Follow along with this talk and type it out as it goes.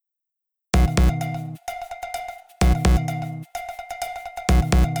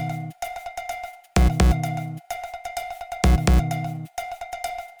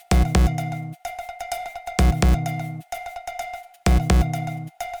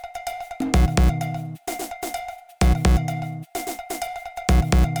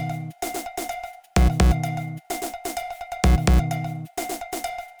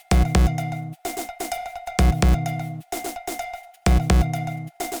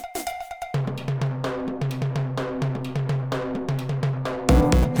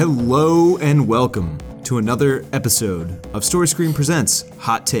Hello and welcome to another episode of Story Screen Presents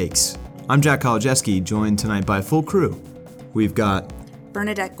Hot Takes. I'm Jack Kolodziejski, joined tonight by a full crew. We've got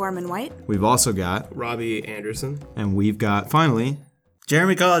Bernadette Gorman-White. We've also got Robbie Anderson. And we've got, finally,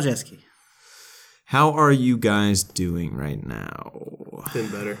 Jeremy Kolodziejski. How are you guys doing right now? Been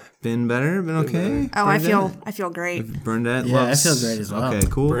better. Been better? Been okay? Oh, I feel great. Bernadette Yeah, loves... I feel great as well. Okay,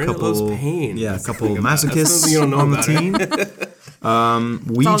 cool. Bernadette loves pain. Yeah, a couple Think about it. That's masochists something you don't know on the about team.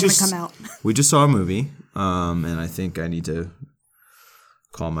 It's all gonna come out. We just saw a movie, and I think I need to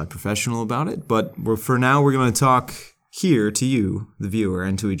call my professional about it. But for now, we're going to talk here to you, the viewer,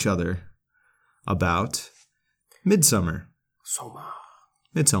 and to each other about Midsummer.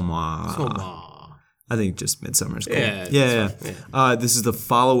 Midsommar. I think just Midsummer is cool. Yeah. This is the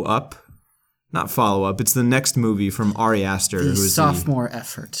follow-up. Not follow-up. It's the next movie from Ari Aster. The who is sophomore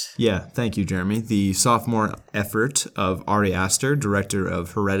effort. Yeah, thank you, Jeremy. The sophomore effort of Ari Aster, director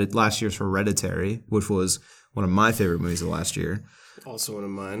of last year's Hereditary, which was one of my favorite movies of last year. Also one of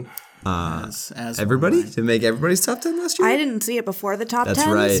mine. As Everybody? To make everybody's top 10 last year? I didn't see it before the top 10s,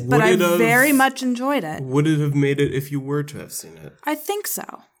 right. but I Would it have- very much enjoyed it. Would it have made it if you were to have seen it? I think so.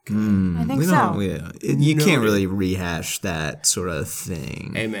 I think We so. don't, you can't really rehash that sort of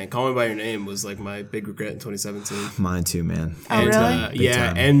thing. Hey man, Call Me By Your Name was like my big regret in 2017. Mine too, man. Oh, And, really? yeah,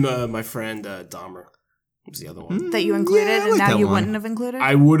 time. and my friend Dahmer was the other one. That you included Yeah, I and like now that you one. wouldn't have included?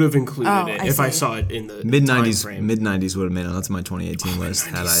 I would have included Oh, it I if I see. saw it in the Mid-90s time frame. mid-90s would have made it onto my 2018 list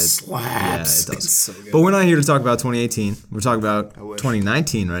had I... slaps. Yeah, it does. It's so good. But we're not here to talk about 2018. We're talking about wish.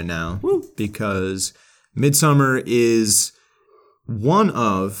 2019 right now because Midsummer is one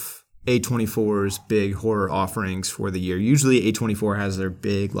of A24's big horror offerings for the year. Usually A24 has their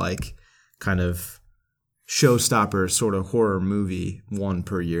big, like, kind of showstopper sort of horror movie, one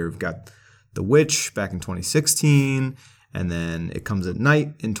per year. We've got The Witch back in 2016, and then It Comes at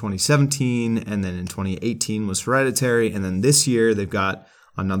Night in 2017, and then in 2018 was Hereditary, and then this year they've got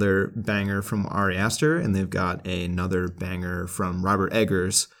another banger from Ari Aster, and they've got another banger from Robert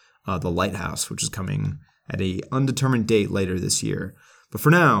Eggers, The Lighthouse, which is coming at a undetermined date later this year. But for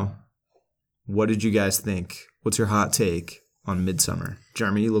now, what did you guys think? What's your hot take on Midsummer?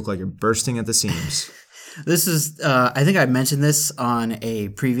 Jeremy, you look like you're bursting at the seams. This is, I think I mentioned this on a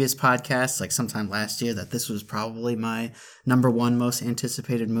previous podcast, like sometime last year, that this was probably my number one most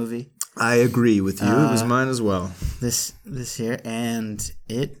anticipated movie I agree with you. It was mine as well. this year, and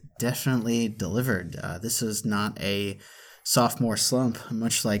it definitely delivered. This was not a sophomore slump,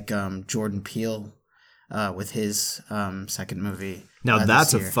 much like Jordan Peele with his second movie. Now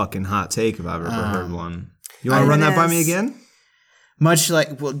that's a this year. fucking hot take if I've ever heard one. You want to run that by me again? Much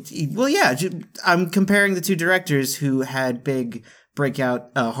like, well, yeah. I'm comparing the two directors who had big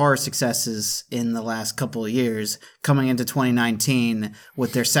breakout horror successes in the last couple of years, coming into 2019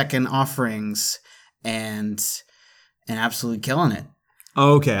 with their second offerings and absolutely killing it.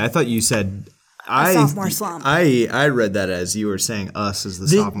 Oh, okay, I thought you said sophomore slump. I read that as you were saying us as the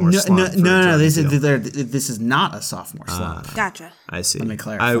sophomore slump. No. This is not a sophomore slump. Gotcha. I see. Let me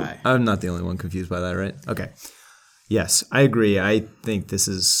clarify. I'm not the only one confused by that, right? Okay. Yes, I agree. I think this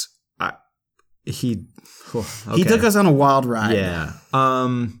is he took us on a wild ride. Yeah.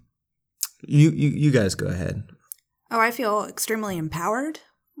 You guys go ahead. Oh, I feel extremely empowered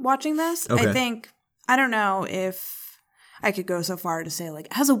watching this. Okay. I don't know if I could go so far to say, like,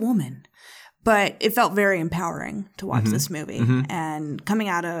 as a woman, but it felt very empowering to watch this movie. And coming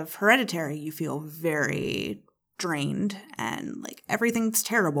out of Hereditary, you feel very drained and, like, everything's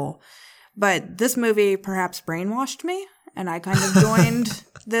terrible. But this movie perhaps brainwashed me, and I kind of joined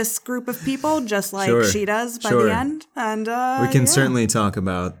this group of people just like she does by the end. And we can certainly talk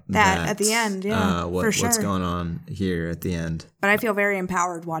about that at the end, for sure. What's going on here at the end. But I feel very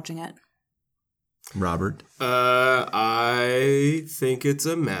empowered watching it. Robert? I think it's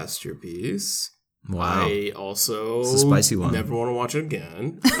a masterpiece. Wow. I also It's a spicy one. never want to watch it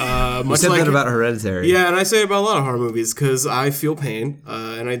again. You said that about Hereditary. Yeah, and I say it about a lot of horror movies because I feel pain,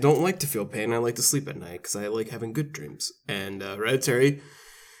 and I don't like to feel pain. I like to sleep at night because I like having good dreams. And Hereditary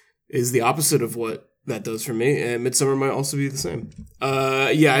is the opposite of what that does for me, and Midsummer might also be the same.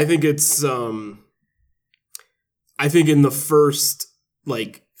 Yeah, I think it's. I think in the first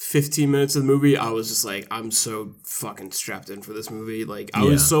 15 minutes of the movie, I was just like, I'm so fucking strapped in for this movie. Like, I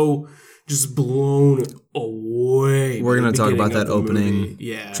was so just blown away. We're going to talk about that opening. Movie.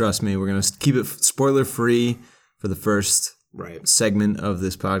 Yeah. Trust me, we're going to keep it spoiler free for the first segment of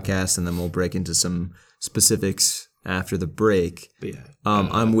this podcast, and then we'll break into some specifics after the break. But yeah.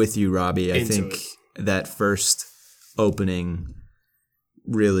 I'm with you, Robbie. I think it. that first opening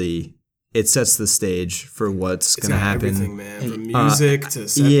really it sets the stage for what's It's going to got happen. everything, man. From music to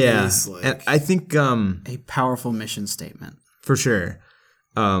set piece, like, and I think A powerful mission statement. for sure,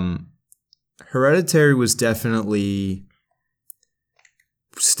 Hereditary was definitely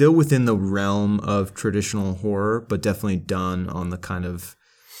still within the realm of traditional horror, but definitely done on the kind of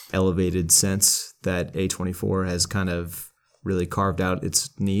elevated sense that A24 has kind of really carved out its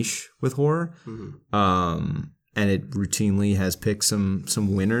niche with horror. And it routinely has picked some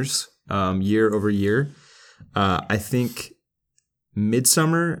winners year over year. I think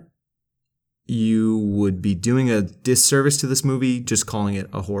Midsommar, you would be doing a disservice to this movie just calling it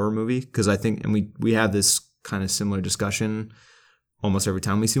a horror movie, because I think, and we have this kind of similar discussion almost every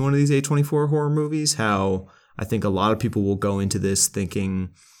time we see one of these A24 horror movies, how I think a lot of people will go into this thinking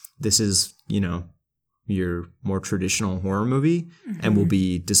this is, your more traditional horror movie and will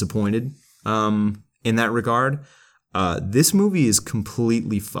be disappointed in that regard. This movie is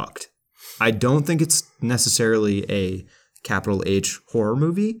completely fucked. I don't think it's necessarily a capital H horror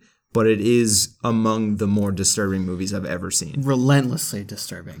movie, but it is among the more disturbing movies I've ever seen. Relentlessly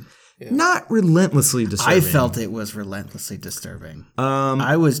disturbing. Not relentlessly disturbing. I felt it was relentlessly disturbing.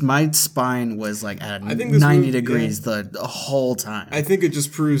 My spine was like at I think this 90 movie- degrees the whole time. I think it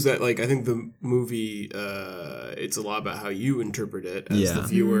just proves that, like, I think the movie, it's a lot about how you interpret it as the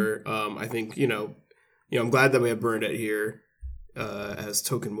viewer. I think, I'm glad that we have Bernadette here as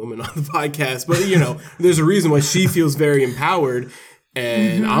token woman on the podcast, but, there's a reason why she feels very empowered.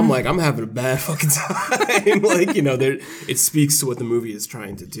 And I'm like, I'm having a bad fucking time. Like, it speaks to what the movie is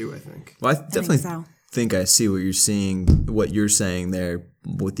trying to do, I think. Well, I definitely so. think I see what you're saying there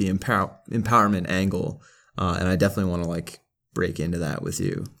with the empowerment angle. And I definitely want to break into that with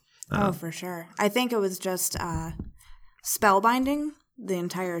you. Oh, for sure. I think it was just spellbinding the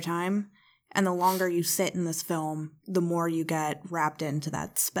entire time. And the longer you sit in this film, the more you get wrapped into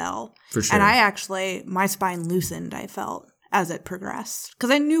that spell. For sure. And my spine loosened, I felt, as it progressed.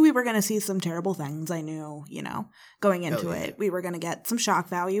 Because I knew we were going to see some terrible things. I knew, going into it, we were going to get some shock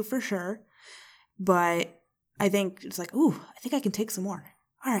value for sure. But I think it's like, ooh, I think I can take some more.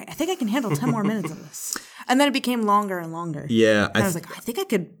 All right, I think I can handle 10 more minutes of this. And then it became longer and longer. Yeah. And I was like, I think I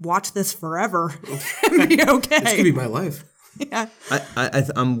could watch this forever and be okay. This could be my life. Yeah.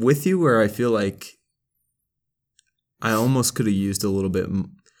 I'm with you where I feel like I almost could have used a little bit.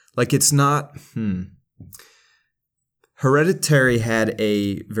 It's not. Hereditary had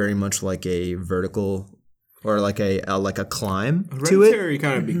a very much like a vertical or like a climb to it. Hereditary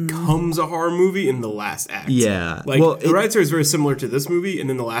kind of becomes a horror movie in the last act. Yeah. Hereditary is very similar to this movie,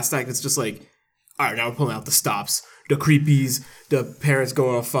 and in the last act, it's just like, all right, now we're pulling out the stops. The creepies, the parents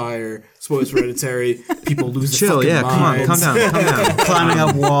going on fire, spoilers Hereditary, people lose their fucking minds. Calm down. Climbing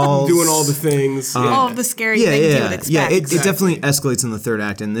up walls. Doing all the things. All of the scary things you would expect. Yeah, it definitely escalates in the third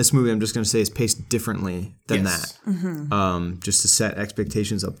act. And this movie, I'm just going to say, is paced differently than Yes. that. Just to set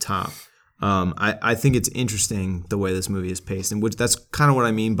expectations up top. I think it's interesting the way this movie is paced, and that's kind of what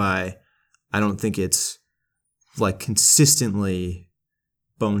I mean by I don't think it's consistently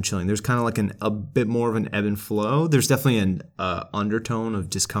bone chilling. There's kind of a bit more of an ebb and flow. There's definitely an undertone of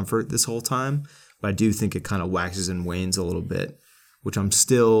discomfort this whole time, but I do think it kind of waxes and wanes a little bit, which I'm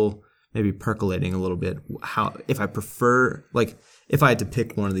still maybe percolating a little bit. If I had to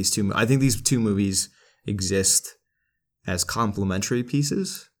pick one of these two, I think these two movies exist as complementary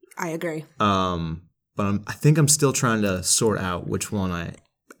pieces. I agree. But I think I'm still trying to sort out which one I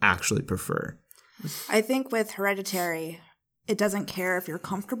actually prefer. I think with Hereditary, it doesn't care if you're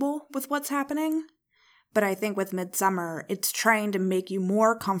comfortable with what's happening. But I think with Midsommar, it's trying to make you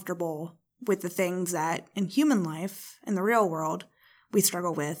more comfortable with the things that in human life, in the real world, we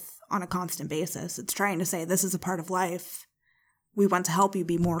struggle with on a constant basis. It's trying to say, this is a part of life. We want to help you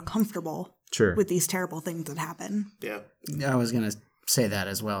be more comfortable with these terrible things that happen. Yeah. I was going to say that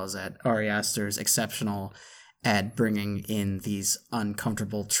as well, as that Ari Aster is exceptional at bringing in these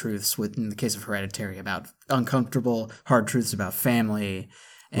uncomfortable truths, in the case of Hereditary, about uncomfortable, hard truths about family.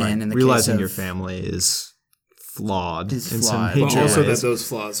 And in the realizing case of, your family is flawed in flawed. some But major also that ways. those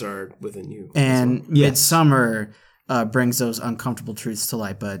flaws are within you. And Yes. Midsommar brings those uncomfortable truths to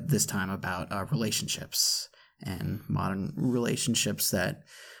light, but this time about relationships and modern relationships that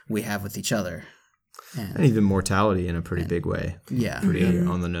we have with each other. And even mortality in a pretty big way. Yeah. Pretty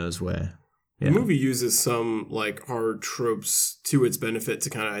on the nose way. Yeah. The movie uses some horror tropes to its benefit to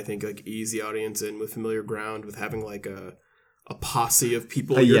kind of, I think, ease the audience in with familiar ground, with having a posse of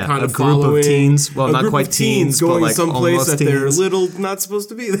people you're kind of a group following. of teens. Well, A not group quite of teens teens, going but someplace almost that teens. they're little not supposed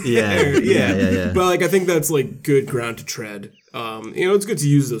to be there. Yeah. But I think that's good ground to tread. It's good to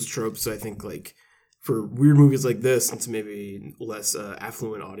use those tropes. I think for weird movies like this into maybe less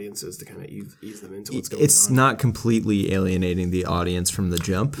affluent audiences to kind of ease them into what's going It's on. not completely alienating the audience from the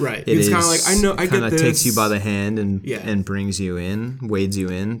jump. Right. It's It's kinda like, I know- I get kinda takes this. you by the hand and Yeah. brings you in, wades you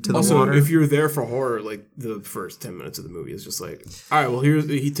in to the Also, water. if you're there for horror, like the first 10 minutes of the movie is just like, all right, well,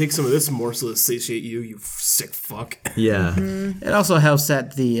 he takes some of this morsel to satiate you, you sick fuck. yeah. It also helps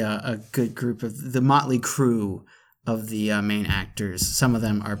that a good group of the motley crew of the main actors. Some of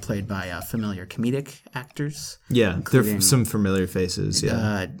them are played by familiar comedic actors. Yeah. There are some familiar faces.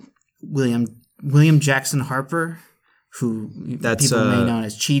 Yeah. William Jackson Harper, who That's, people may know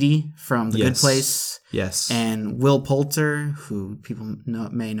as Chidi from The Good yes. Place, Yes. and Will Poulter, who people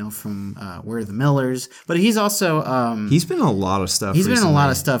may know from We're the Millers. But he's also He's been in a lot of stuff. he's been in a lot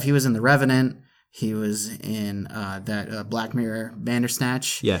recently. of stuff. He was in The Revenant. He was in that Black Mirror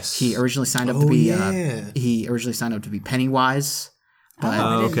Bandersnatch. Yes. He originally signed up to be Pennywise, but I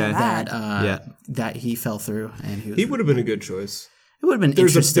didn't know okay. that. that he fell through, and He would have been a good choice. it would have been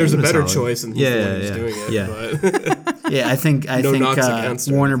There's interesting. a better solid. choice, and he's the one who's doing it. Yeah. But Yeah, I think No knocks against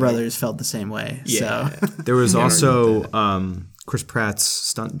or Warner anything. Brothers felt the same way. yeah. So There was also Chris Pratt's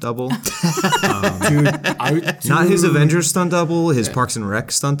stunt double. Not his Avengers stunt double, his Parks and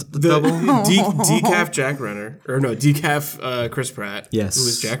Rec stunt double. Decaf Jack Renner, or no, Decaf Chris Pratt. Yes. Who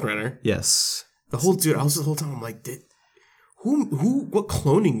is Jack Renner. Yes. The whole dude, I was the whole time, I'm like, what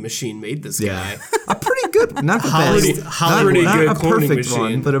cloning machine made this guy? A pretty good, not the Hollywood- best, Hollywood- not Pretty a good cloning perfect one,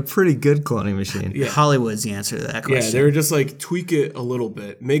 machine. but a pretty good cloning machine. Yeah. Hollywood's the answer to that Yeah, question. they were just like, tweak it a little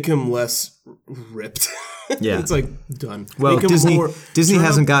bit, make him less ripped. Yeah. It's like, done. Well, Make him Disney more- turn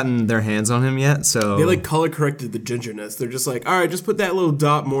hasn't up- gotten their hands on him yet, so They like color corrected the gingerness. They're just like, all right, just put that little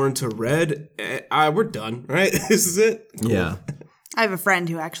dot more into red. We're done, right? This is it. Cool. yeah. I have a friend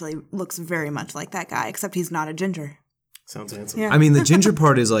who actually looks very much like that guy, except he's not a ginger. Sounds handsome. Yeah. I mean, the ginger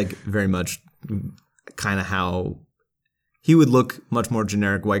part is like very much kind of how he would look much more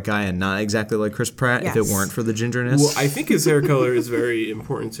generic white guy and not exactly like Chris Pratt if it Yes. weren't for the gingerness. Well, I think his hair color is very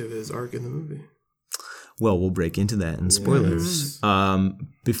important to his arc in the movie. Well, we'll break into that in spoilers.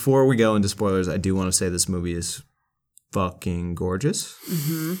 Before we go into spoilers, I do want to say this movie is fucking gorgeous.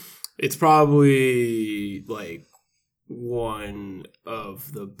 It's probably like one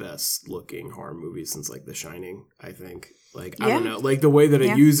of the best looking horror movies since like The Shining, I think. Like, I don't Yeah. know, like the way that it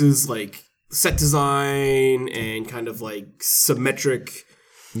Yeah. uses like set design and kind of like symmetric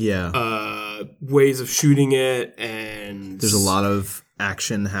Yeah. ways of shooting it, and There's a lot of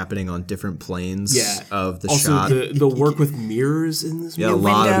action happening on different planes of the also shot. the work with mirrors in this Yeah, a movie.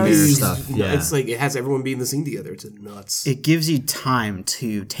 lot of mirror windows. stuff. Yeah. It's like it has everyone be in the scene together. It's nuts. It gives you time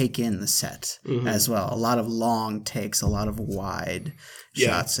to take in the set Mm-hmm. as well. A lot of long takes, a lot of wide Yeah.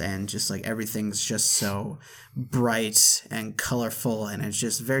 shots, and just like everything's just so bright and colorful, and it's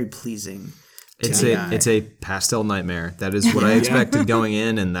just very pleasing. It's a pastel nightmare. That is what I expected going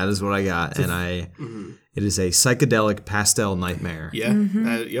in, and that is what I got. And it is a psychedelic pastel nightmare. Yeah.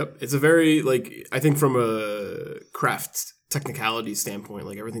 Yep. It's a very, like, I think from a craft technicality standpoint,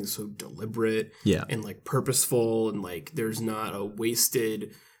 like everything's so deliberate Yeah. and like purposeful, and like there's not a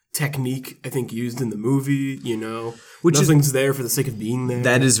wasted technique, I think, used in the movie, you know? Which is- Nothing's there for the sake of being there.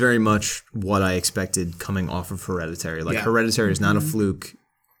 That is very much what I expected coming off of Hereditary. Like, Yeah. Hereditary is not a fluke.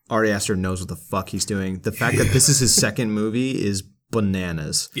 Ari Aster knows what the fuck he's doing. The fact that this is his second movie is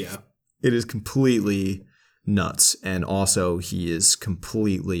bananas. Yeah. It is completely nuts. And also, he is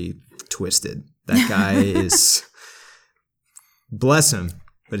completely twisted. That guy is... Bless him.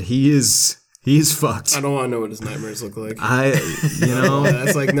 But he is fucked. I don't want to know what his nightmares look like.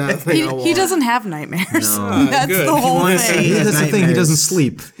 That's like not a thing I want. He doesn't have nightmares. That's good. the He whole wants to thing. eat. That's the thing. He Nightmares. doesn't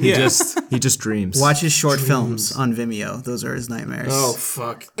sleep. He Yeah. just dreams. Watch his short films on Vimeo. Those are his nightmares. Oh,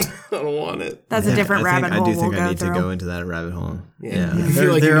 fuck. I don't want it. That's a different rabbit hole I do we'll think I go need through. to go into that rabbit hole. Yeah. I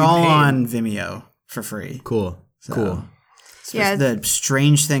feel like they're you need all pain. on Vimeo for free. Cool. Cool. Yeah, The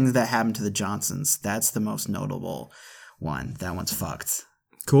strange things that happened to the Johnsons. That's the most notable one. That one's fucked.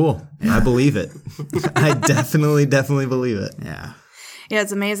 Cool. I believe it. I definitely believe it. Yeah. Yeah,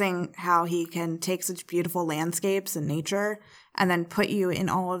 it's amazing how he can take such beautiful landscapes and nature and then put you in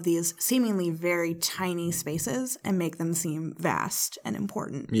all of these seemingly very tiny spaces and make them seem vast and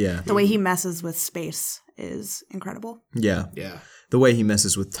important. Yeah. The way he messes with space is incredible. Yeah. Yeah. The way he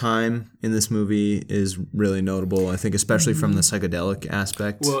messes with time in this movie is really notable. I think especially from the psychedelic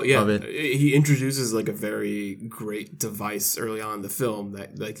aspect Well, yeah, of it. he introduces like a very great device early on in the film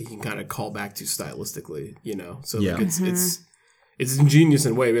that like he can kind of call back to stylistically, you know. So Yeah. like it's ingenious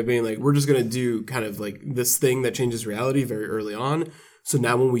in a way by being like, we're just gonna do kind of like this thing that changes reality very early on, So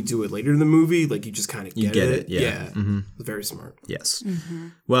now when we do it later in the movie, like you just kind of get it. yeah. Very smart. Yes.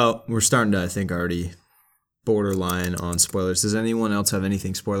 Well, we're starting to, I think, already borderline on spoilers. Does anyone else have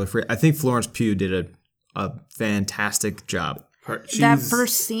anything spoiler free? I think Florence Pugh did a fantastic job. That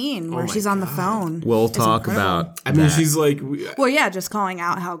first scene where she's on the phone. We'll talk about. I mean, that. she's like. Well, yeah, just calling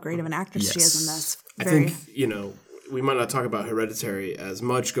out how great of an actress she is in this. I think, we might not talk about Hereditary as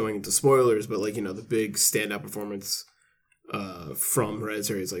much going into spoilers, but like, the big standout performance from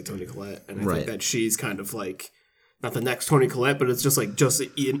Hereditary is like Toni Collette. And I think that she's kind of like, not the next Toni Collette, but it's just an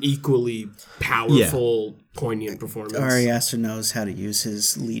equally powerful, poignant performance. Ari Aster knows how to use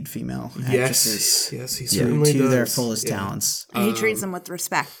his lead female actresses yes, he certainly does. To their fullest talents. And he treats them with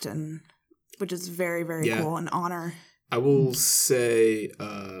respect, which is very, very cool, and honor. I will say,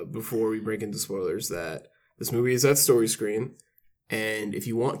 before we break into spoilers, that this movie is at Story Screen. And if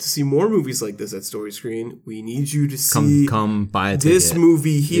you want to see more movies like this at Story Screen, we need you to see come buy this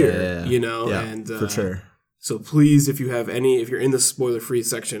movie here, and for sure. So please, if you're in the spoiler-free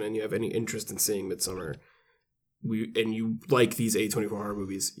section and you have any interest in seeing Midsommar, and you like these A24 horror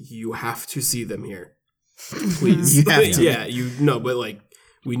movies, you have to see them here. Please. You have to. Yeah, but like,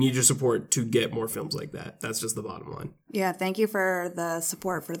 we need your support to get more films like that. That's just the bottom line. Yeah, thank you for the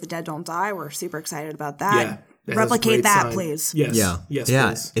support for The Dead Don't Die. We're super excited about that. Yeah. Replicate that, please. Yes. Yeah. Yes,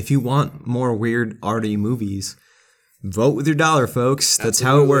 please. If you want more weird, arty movies, vote with your dollar, folks. That's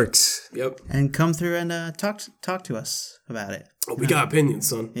how it works. Yep. And come through and talk to us about it. Oh, we got opinions,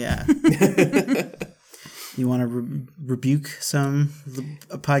 son. Yeah. You want to rebuke some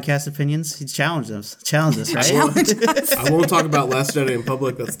podcast opinions? He challenge us, right? I won't talk about Last Jedi in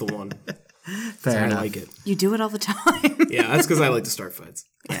public. That's the one. Fair enough. I like it. You do it all the time. Yeah, that's because I like to start fights.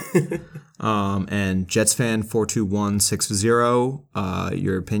 And JetsFan421640,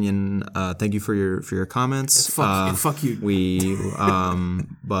 your opinion. Thank you for your comments. Fuck you. We,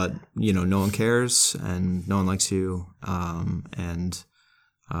 but no one cares and no one likes you. And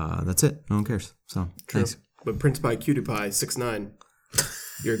that's it. No one cares. So thanks. But Prince by Cutie Pie 6'9",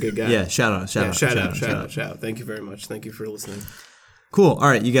 you're a good guy. Yeah. Shout out. Shout out. Thank you very much. Thank you for listening. Cool. All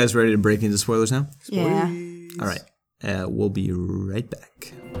right, you guys ready to break into spoilers now? Yeah. All right. We'll be right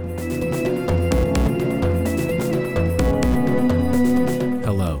back.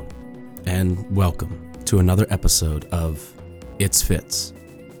 Hello, and welcome to another episode of It's Fits,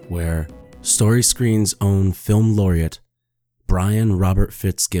 where Story Screen's own film laureate, Brian Robert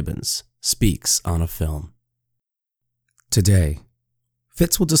Fitzgibbons, speaks on a film. Today,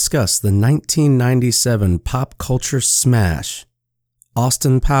 Fitz will discuss the 1997 pop culture smash,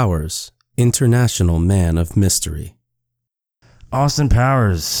 Austin Powers, International Man of Mystery. Austin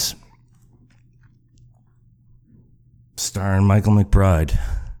Powers, starring Michael McBride.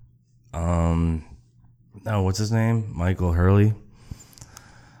 What's his name? Michael Hurley?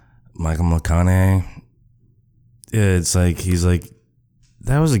 Michael McConaughey. Yeah, it's like, he's like,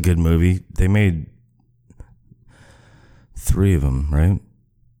 that was a good movie. They made 3 of them, right?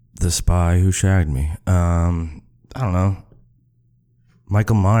 The Spy Who Shagged Me. I don't know.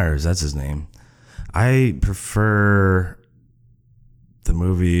 Michael Myers, that's his name. I prefer the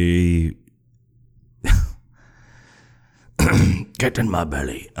movie Get in My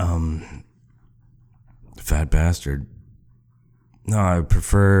Belly. Fat Bastard. No, I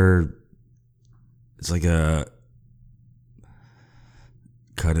prefer, it's like a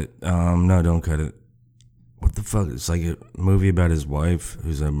cut it. No, don't cut it. What the fuck? It's like a movie about his wife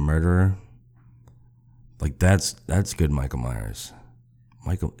who's a murderer. Like that's good Michael Myers.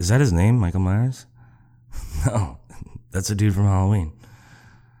 Michael, is that his name, Michael Myers? No, that's a dude from Halloween.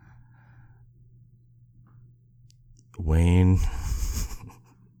 Wayne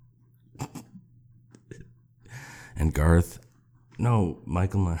and Garth. No,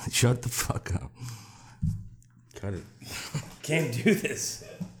 Michael Myers. Shut the fuck up. Cut it. Can't do this.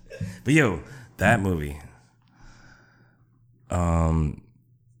 But yo, that movie. Like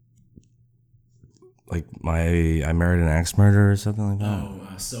I Married an Axe Murderer or something like that. Oh,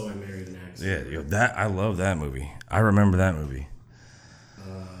 So I Married an Axe Yeah, yo, that I love that movie. I remember that movie.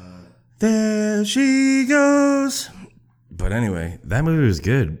 There she goes. But anyway, that movie was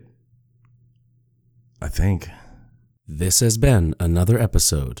good. I think. This has been another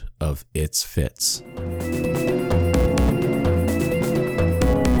episode of It's Fits.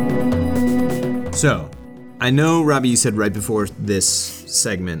 So, I know, Robbie, you said right before this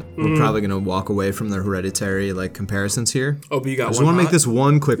segment, we're probably going to walk away from the Hereditary comparisons here. Oh, but you got one. I just want to make this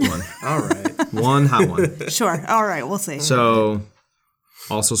one quick one. All right. One hot one. Sure. All right. We'll see. So,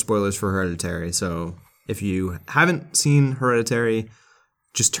 also spoilers for Hereditary. So, if you haven't seen Hereditary,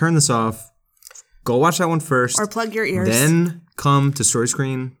 just turn this off. Go watch that one first. Or plug your ears. Then come to Story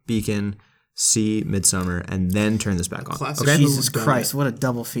Screen Beacon, see Midsummer, and then turn this back on. Classic Okay, Jesus Christ, what a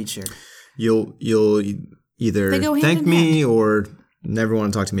double feature. you'll either They go hand thank in me or never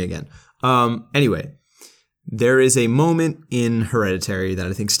want to talk to me again. Anyway, there is a moment in Hereditary that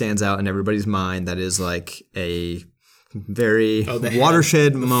I think stands out in everybody's mind that is like a very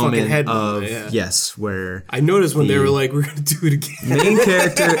watershed moment head of moment, yeah. yes, where I noticed when they were like, we're going to do it again. main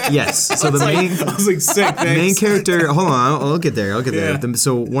character yes. So the main I was like, sick, thanks. main character, hold on, I'll get there.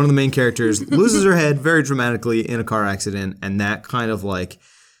 So one of the main characters loses her head very dramatically in a car accident, and that kind of like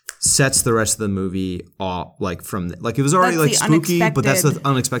sets the rest of the movie off, like from like it was already That's like the spooky, but that's the unexpected-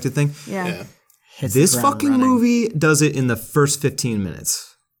 unexpected thing. Yeah. Hits This the ground fucking running. movie does it in the first 15 minutes.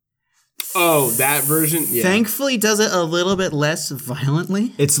 Oh, that version? Yeah. Thankfully, does it a little bit less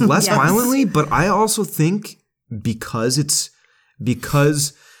violently. It's less Yes. violently, but I also think because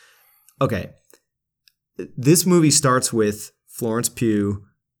okay, this movie starts with Florence Pugh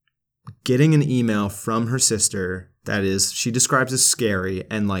getting an email from her sister that is she describes as scary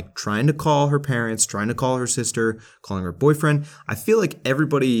and like trying to call her parents, trying to call her sister, calling her boyfriend. I feel like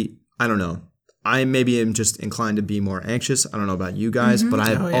everybody, I don't know. I maybe am just inclined to be more anxious. I don't know about you guys, but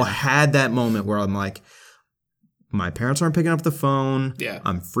I've had that moment where I'm like, my parents aren't picking up the phone. Yeah.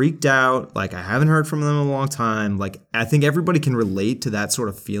 I'm freaked out. Like, I haven't heard from them in a long time. Like, I think everybody can relate to that sort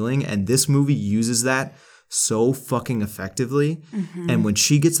of feeling. And this movie uses that so fucking effectively. And when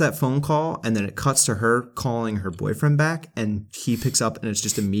she gets that phone call and then it cuts to her calling her boyfriend back and he picks up and it's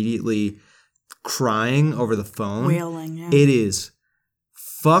just immediately crying over the phone. Wailing, yeah. It is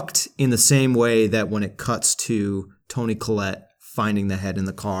fucked in the same way that when it cuts to Toni Collette finding the head in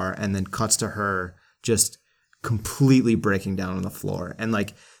the car and then cuts to her just completely breaking down on the floor. And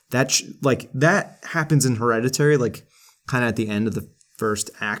like that happens in Hereditary, like kind of at the end of the first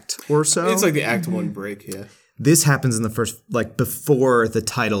act or so. It's like the Act 1 break, yeah. This happens in the first, like before the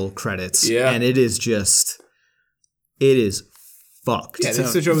title credits. Yeah. And it is fucked. Yeah,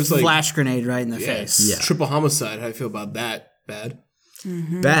 this situation was like Flash grenade right in the face. Yeah. triple homicide. How do you feel about that? Bad?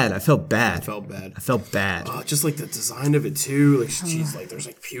 Bad. I felt bad. Felt bad. I felt bad. Just like the design of it too. Like she's like there's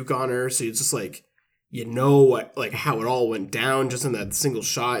like puke on her, so it's just like you know what like how it all went down just in that single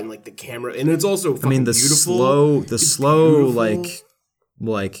shot and like the camera, and it's also fucking I mean, the beautiful. slow beautiful.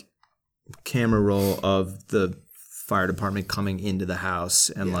 like camera roll of the fire department coming into the house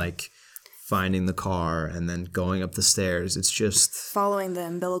and like finding the car and then going up the stairs. It's just Following the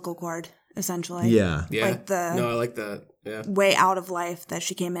umbilical cord, essentially. yeah, Like the no, I like that. Yeah, way out of life that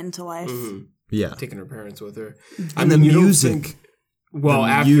she came into life. yeah. taking her parents with her, And the you don't music. think- well, the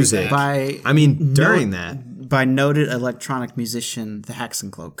after music. that, I mean, during that. By noted electronic musician, the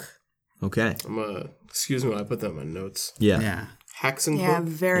Haxon Cloak. Okay. excuse me, I put that in my notes. Yeah. Yeah. Haxon Yeah, Cloak?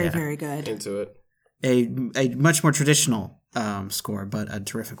 very, very good. Into it. A much more traditional score, but a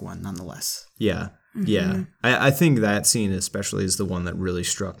terrific one nonetheless. Yeah. Yeah. I think that scene especially is the one that really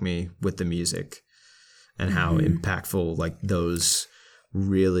struck me with the music and how impactful like those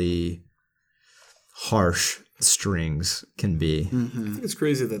really harsh strings can be. I think it's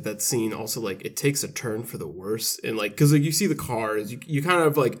crazy that scene also like it takes a turn for the worse, and like because like you see the cars, you kind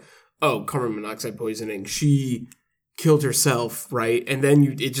of like, oh, carbon monoxide poisoning, she killed herself, right? And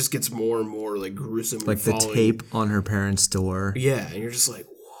then it just gets more and more like gruesome, Like the following. tape on her parents' door. Yeah, and you're just like,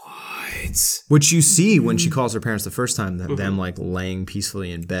 what? Which you see when she calls her parents the first time, them like laying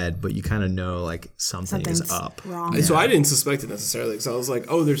peacefully in bed, but you kind of know like something is Something's up. wrong. And so I didn't suspect it necessarily because I was like,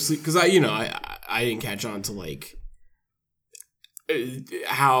 oh, they're sleep because I didn't catch on to like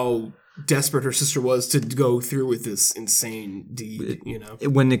how desperate her sister was to go through with this insane deed, you know.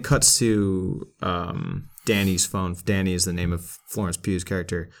 When it cuts to Danny's phone, Danny is the name of Florence Pugh's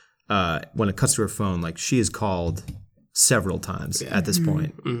character. When it cuts to her phone, like she is called several times at this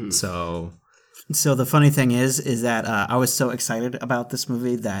point. So So the funny thing is that I was so excited about this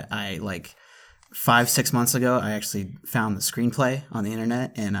movie that I like 5-6 months ago I actually found the screenplay on the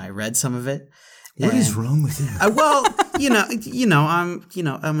internet and I read some of it. what is wrong with you? Well,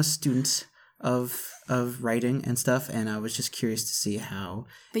 I'm a student of writing and stuff, and I was just curious to see how.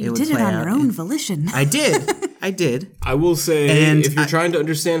 But it you would did it play on out. your own volition. I did. I will say, And if you're trying to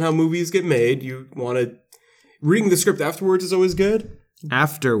understand how movies get made, you want to reading the script afterwards is always good.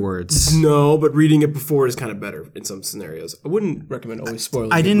 Afterwards. No, but reading it before is kind of better in some scenarios. I wouldn't recommend always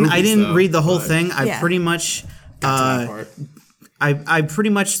spoiling. I didn't movies, read the whole but thing. I Yeah. pretty much. that part. I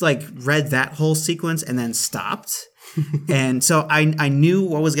pretty much like read that whole sequence and then stopped. And so I knew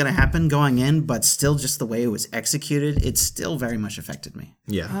what was going to happen going in, but still just the way it was executed, it still very much affected me.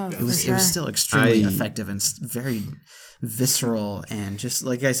 Yeah. It was still extremely effective and very visceral, and just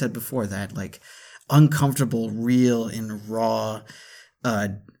like I said before, that like uncomfortable, real and raw,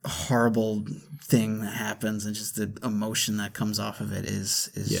 horrible thing that happens, and just the emotion that comes off of it is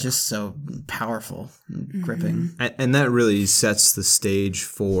just so powerful and gripping. And that really sets the stage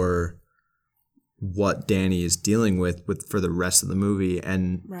for what Danny is dealing with for the rest of the movie.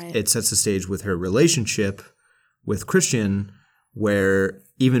 And it sets the stage with her relationship with Christian, where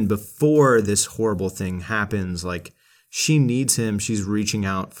even before this horrible thing happens, like, she needs him. She's reaching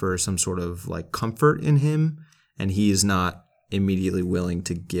out for some sort of like comfort in him, and he is not immediately willing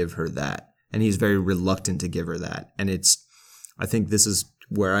to give her that. And he's very reluctant to give her that. And I think this is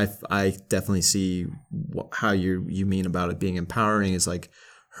where I definitely see how you mean about it being empowering, is like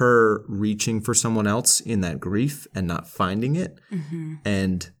her reaching for someone else in that grief and not finding it,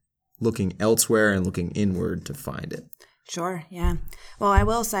 and looking elsewhere and looking inward to find it. Sure, yeah. Well, I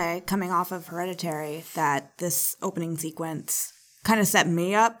will say, coming off of Hereditary, that this opening sequence kind of set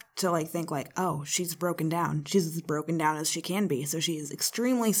me up to like think like, oh, she's broken down. She's as broken down as she can be. So she is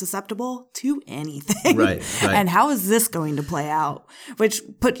extremely susceptible to anything. Right. And how is this going to play out? Which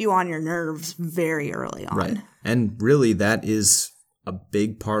put you on your nerves very early on. Right. And really, that is a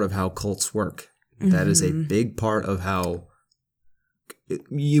big part of how cults work. That is a big part of how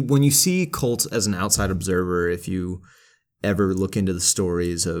when you see cults as an outside observer, if you ever look into the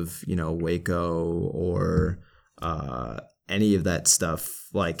stories of, Waco or any of that stuff,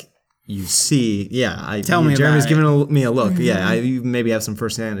 like, you see, Jeremy's giving me a look. Yeah, I maybe have some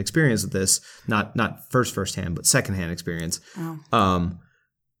firsthand experience with this, not firsthand, but secondhand experience.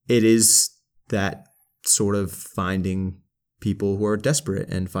 It is that sort of finding people who are desperate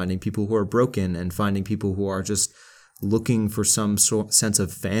and finding people who are broken and finding people who are just looking for some sense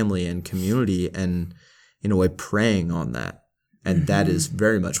of family and community, and in a way preying on that. And that is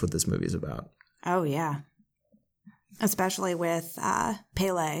very much what this movie is about. Oh, yeah. Especially with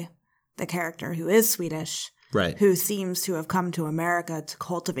Pele, the character who is Swedish, right, who seems to have come to America to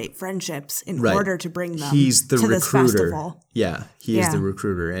cultivate friendships in order to bring them He's the to recruiter. This festival. Yeah, he is the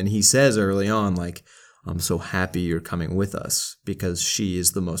recruiter. And he says early on, like, I'm so happy you're coming with us because she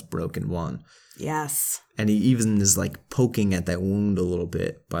is the most broken one. Yes. And he even is like poking at that wound a little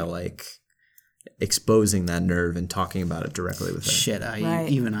bit by like exposing that nerve and talking about it directly with her. Shit,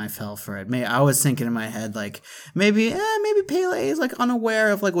 I fell for it. I was thinking in my head like maybe Pele is like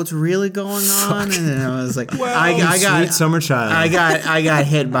unaware of like what's really going on, and then I was like, well, I got sweet summer child. I got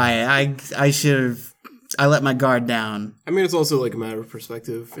hit by it. I should have. I let my guard down. I mean, it's also like a matter of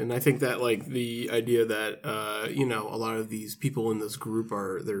perspective, and I think that like the idea that a lot of these people in this group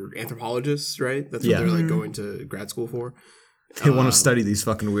they're anthropologists, right? That's what they're like going to grad school for. They want to study these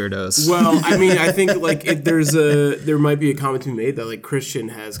fucking weirdos. Well, I mean, I think like there might be a comment to be made that like Christian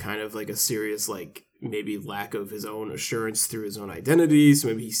has kind of like a serious like maybe lack of his own assurance through his own identity. So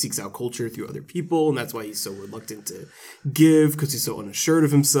maybe he seeks out culture through other people, and that's why he's so reluctant to give, because he's so unassured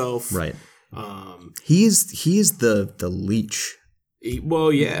of himself. Right. He is the leech.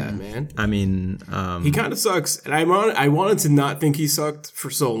 Man. I mean, he kind of sucks, and I wanted to not think he sucked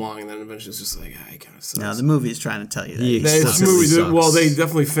for so long, and then eventually it's just like, he kind of sucks. No, the movie is trying to tell you that. They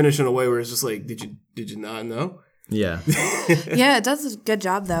definitely finish in a way where it's just like, did you not know? Yeah. Yeah, it does a good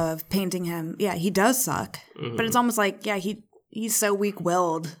job though of painting him. Yeah, he does suck, but it's almost like he's so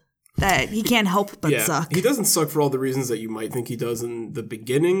weak-willed that he can't help but suck. He doesn't suck for all the reasons that you might think he does in the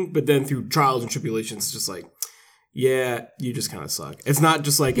beginning, but then through trials and tribulations, it's just like, yeah, you just kind of suck. It's not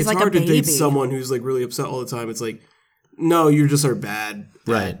just like, it's like hard to date someone who's like really upset all the time. It's like, no, you just are bad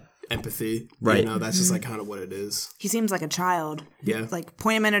at empathy. Right. That's just like kind of what it is. He seems like a child. Yeah. Like,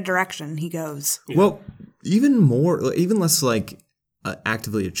 point him in a direction, he goes. Yeah. Well, even less like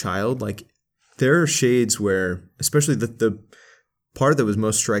actively a child. Like, there are shades where, especially the part that was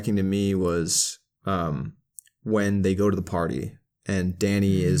most striking to me was when they go to the party. And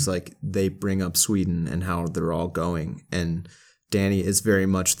Danny is like, they bring up Sweden and how they're all going. And Danny is very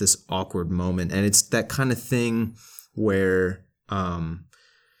much this awkward moment. And it's that kind of thing where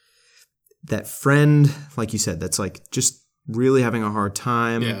that friend, like you said, that's like just really having a hard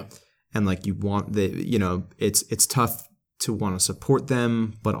time. Yeah. And like it's tough to want to support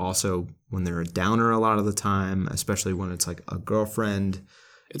them, but also when they're a downer a lot of the time, especially when it's like a girlfriend,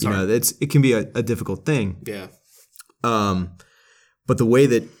 it can be a difficult thing. Yeah. But the way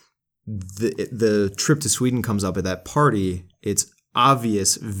that the trip to Sweden comes up at that party, it's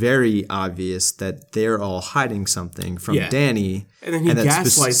obvious, very obvious, that they're all hiding something from Danny. And then he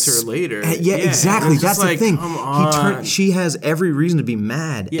gaslights her later. Yeah, exactly. That's like, the thing. Come on. She has every reason to be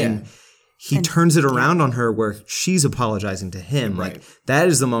mad. Yeah. And he turns it around on her where she's apologizing to him. Right. Like, that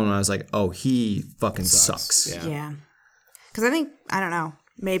is the moment I was like, oh, he fucking sucks. Yeah. Because I think, I don't know,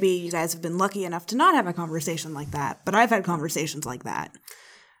 maybe you guys have been lucky enough to not have a conversation like that, but I've had conversations like that.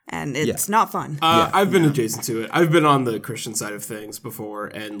 And it's not fun. I've been adjacent to it. I've been on the Christian side of things before,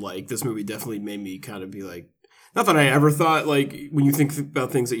 and like this movie definitely made me kind of be like, not that I ever thought, like, when you think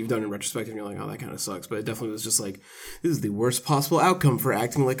about things that you've done in retrospect and you're like, oh, that kind of sucks, but it definitely was just like, this is the worst possible outcome for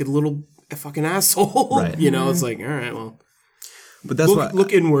acting like a fucking asshole. Right. You know, it's like, all right, well, But that's why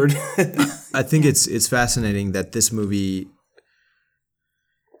look inward. I think it's fascinating that this movie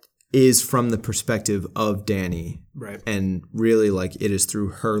is from the perspective of Danny. Right. And really, like, it is through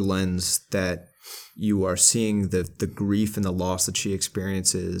her lens that you are seeing the grief and the loss that she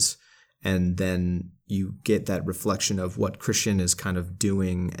experiences. And then you get that reflection of what Christian is kind of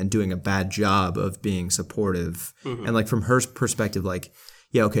doing and doing a bad job of being supportive. Mm-hmm. And like from her perspective, like,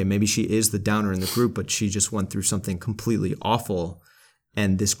 yeah, okay, maybe she is the downer in the group, but she just went through something completely awful.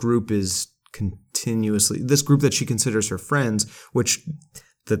 And this group is this group that she considers her friends, which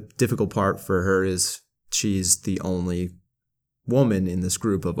the difficult part for her is she's the only woman in this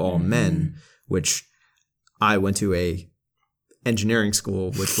group of all men, which I went to a engineering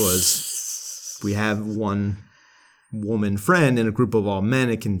school, which was, we have one woman friend in a group of all men.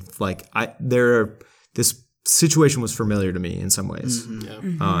 It can this situation was familiar to me in some ways. Yeah.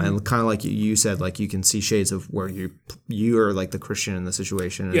 And kind of like you said, like you can see shades of where you are like the Christian in the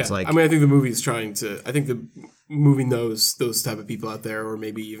situation. And Yeah, it's like, I mean, I think the movie is trying to. I think the movie knows those type of people out there, or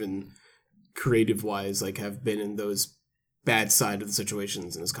maybe even creative wise, like have been in those bad side of the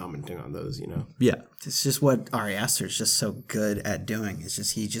situations and is commenting on those. You know. yeah, It's just what Ari Aster is just so good at doing. It's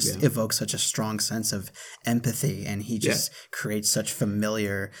just he just evokes such a strong sense of empathy, and he just creates such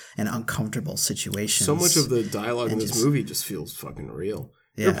familiar and uncomfortable situations. So much of the dialogue in this movie just feels fucking real.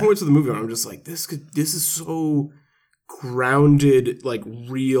 There are Yeah. points of the movie where I'm just like, this is so grounded, like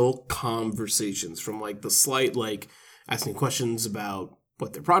real conversations, from like the slight like asking questions about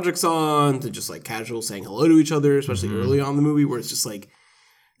what their project's on to just like casual saying hello to each other, especially early on in the movie, where it's just like,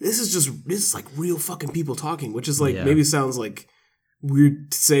 this is like real fucking people talking, which is like maybe sounds like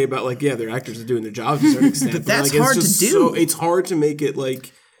weird to say about like, yeah, their actors are doing their job to a certain extent, But that's like, hard it's just to do. So, it's hard to make it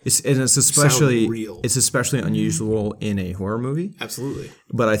like it's especially real. it's especially unusual in a horror movie. absolutely.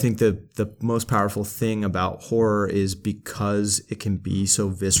 But I think the most powerful thing about horror is because it can be so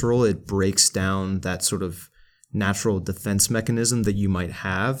visceral, it breaks down that sort of natural defense mechanism that you might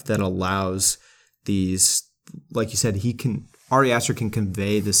have that allows these, like you said, Ari Aster can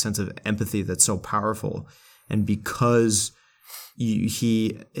convey this sense of empathy that's so powerful. And because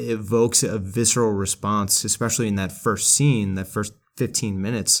he evokes a visceral response, especially in that first scene, that first 15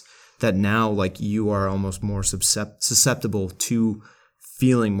 minutes, that now like you are almost more susceptible to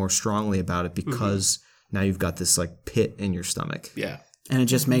feeling more strongly about it because now you've got this like pit in your stomach. Yeah. And it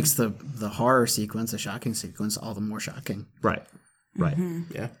just makes the horror sequence, the shocking sequence, all the more shocking. Right. Right.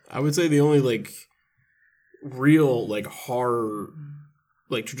 Yeah, I would say the only like real like horror,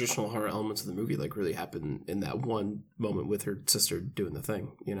 like traditional horror elements of the movie like really happen in that one moment with her sister doing the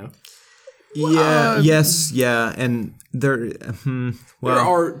thing, you know? Yeah. Yes. Yeah. And there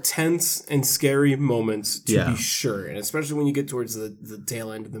Are tense and scary moments to Yeah. be sure, and especially when you get towards the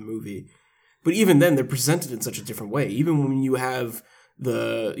tail end of the movie. But even then, they're presented in such a different way. Even when you have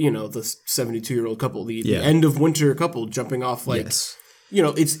the 72-year-old couple, the end of winter couple jumping off, like,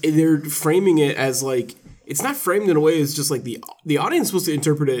 they're framing it as like, it's not framed in a way as just like the audience is supposed to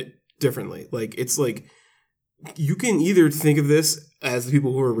interpret it differently. Like, it's like, you can either think of this as the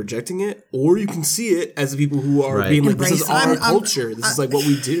people who are rejecting it, or you can see it as the people who are being like, this is our culture. This is like what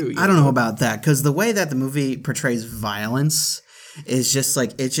we do. I don't know about that, because the way that the movie portrays violence is just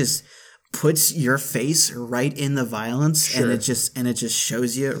like, it just puts your face right in the violence, and it just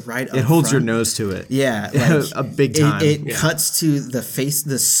shows you right up it holds front. your nose to it. Yeah, like, a big time. It cuts to the face,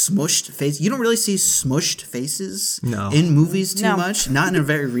 the smushed face. You don't really see smushed faces No. in movies too No. much, not in a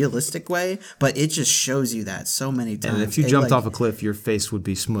very realistic way, but it just shows you that so many times. And if you jumped off a cliff, your face would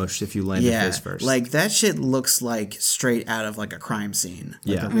be smushed if you landed face first. like that shit looks like straight out of like a crime scene,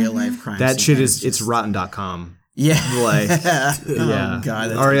 like Yeah. a real life crime. that scene. shit it's rotten.com. yeah, Like, yeah. Oh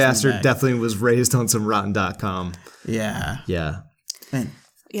god, that Ari takes me Aster back. definitely was raised on some rotten.com. Yeah, Yeah. man.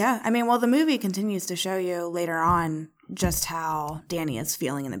 Yeah, I mean, well, the movie continues to show you later on just how Danny is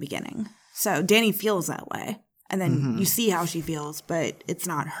feeling in the beginning. So Danny feels that way, and then you see how she feels, but it's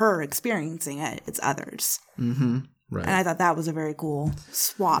not her experiencing it, it's others. Right. And I thought that was a very cool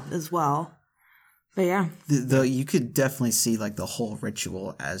swap as well. But yeah. The you could definitely see like the whole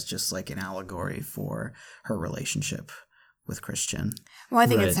ritual as just like an allegory for her relationship with Christian. Well, I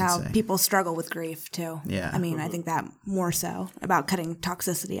think it's Right. how people struggle with grief too. Yeah. I mean, I think that more so about cutting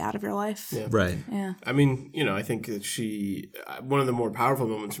toxicity out of your life. Yeah. Right. I mean, I think that one of the more powerful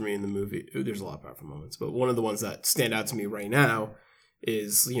moments for me in the movie, there's a lot of powerful moments, but one of the ones that stand out to me right now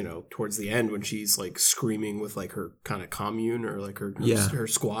is, towards the end when she's like screaming with like her kind of commune or like her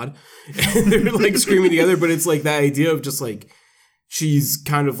squad. And they're like screaming together, but it's like that idea of just like, she's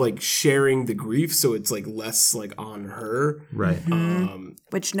kind of like sharing the grief, so it's like less like on her. Right.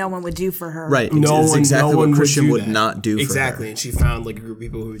 Which no one would do for her. Right. It's exactly what Christian would that. not do for Exactly. her. And she found like a group of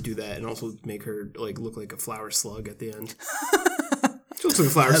people who would do that and also make her like look like a flower slug at the end. She looks like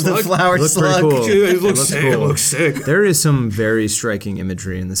a flower slug. The flower Looks pretty slug. cool. It looks sick. cool. It looks sick. There is some very striking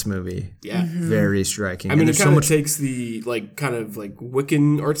imagery in this movie. Yeah. Very striking. I mean, And it there's kind of takes the like kind of like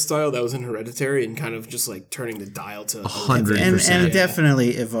Wiccan art style that was in Hereditary and kind of just like turning the dial to 100%. And it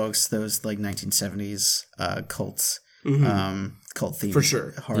definitely evokes those like 1970s cult theme For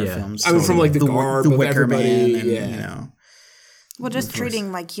sure. horror Yeah. films. I mean, from like the garb the of Wicker everybody. Man, and Yeah. Well, just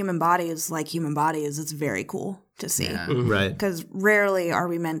treating like human bodies, it's very cool to see. Right. Because rarely are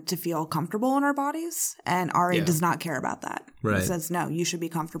we meant to feel comfortable in our bodies, and Ari Yeah. does not care about that. Right. He says, no, you should be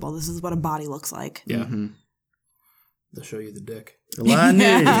comfortable. This is what a body looks like. Yeah. They'll show you the dick. A lot of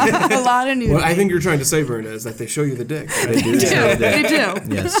nudity. A lot of nudity. What I think you're trying to say, Verna, is that they show you the dick. Right? They do. They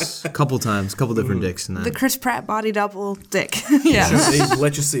do. Yes. A couple times. A couple different dicks in that. The Chris Pratt body double dick. Yeah. They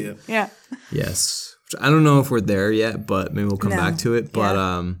let you see it. Yeah. Yes. I don't know if we're there yet, but maybe we'll come No. back to it. But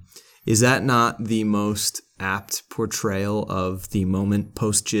Yeah. is that not the most apt portrayal of the moment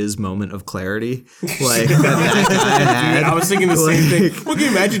post-jizz moment of clarity? Like that guy had? Dude, I was thinking the same thing. Well, can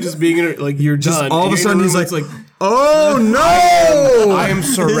you imagine just being in it, like you're Just done? all of a and sudden he's everyone's like, oh no! I am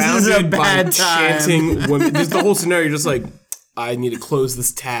surrounded by bad time. chanting women. Just the whole scenario, just like, I need to close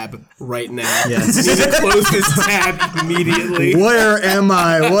this tab right now. Yes. I need to close this tab immediately. Where am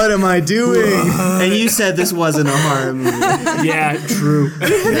I? What am I doing? And you said this wasn't a horror movie. Yeah, true.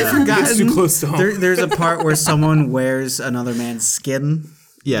 It's too close to home. There's a part where someone wears another man's skin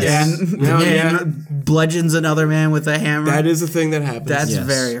Yes. and bludgeons another man with a hammer. That is a thing that happens. That's Yes.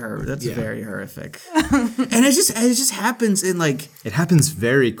 very horrific. And it just happens in like It happens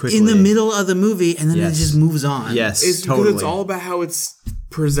very quickly. in the middle of the movie, and then Yes. it just moves on. Yes, It's totally. because it's all about how it's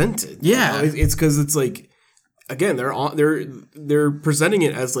presented. Yeah. It's because it's like, again, they're presenting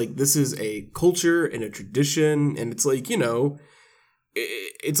it as like this is a culture and a tradition, and it's like,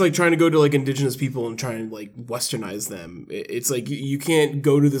 it's like trying to go to like indigenous people and try and like westernize them. It's like you can't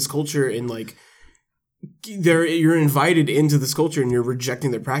go to this culture and like you're invited into this culture and you're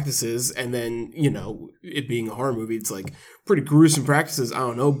rejecting their practices, and then it being a horror movie, it's like pretty gruesome practices. I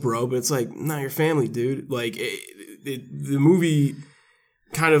don't know, bro, but it's like not your family, dude. Like the movie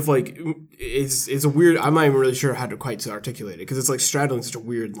kind of like it's a weird. I'm not even really sure how to quite articulate it because it's like straddling such a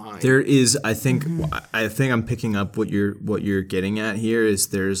weird line. There is, I think I'm picking up what you're getting at here is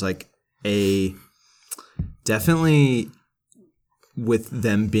there's like a definitely with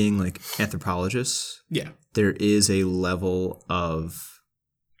them being like anthropologists, Yeah. there is a level of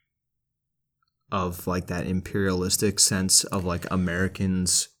like that imperialistic sense of like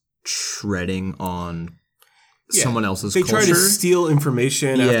Americans treading on someone else's They culture. try to steal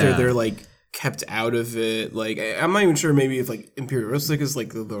information after Yeah. they're like kept out of it. Like I'm not even sure maybe if like imperialistic is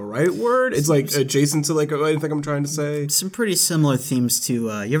like the right word. It's like adjacent to like what I think I'm trying to say. Some pretty similar themes to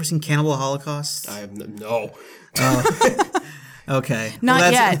you ever seen Cannibal Holocaust? I have no. Okay.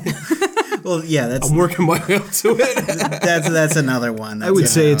 Not yet. Well, yeah, that's I'm working my way up to it. that's another one. I would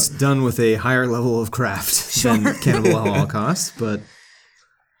say it's done with a higher level of craft than Cannibal Holocaust, but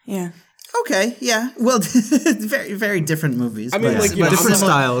Yeah. okay. Yeah. Well, very very different movies. I mean, but- like but different I'm not-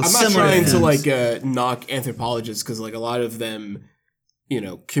 styles. I'm not Similar trying to themes. like knock anthropologists because like a lot of them,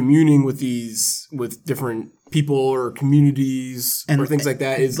 communing with different people or communities or things like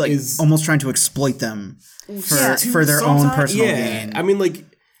that is like almost trying to exploit them for their own personal gain. I mean, like,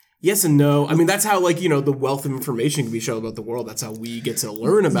 yes and no. I mean, that's how, like, the wealth of information can be shown about the world. That's how we get to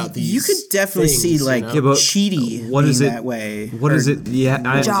learn about these. You could definitely things, see like Yeah, but Cheaty what is being it- that way. what is it?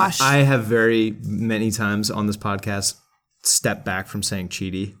 Yeah, Josh. I have very many times on this podcast stepped back from saying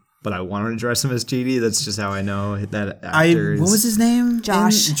Cheaty, but I want to address him as Cheaty. That's just how I know that actor is. What was his name?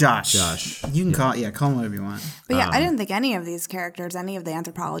 Josh. Josh. You can call him whatever you want. But yeah, I didn't think any of these characters, any of the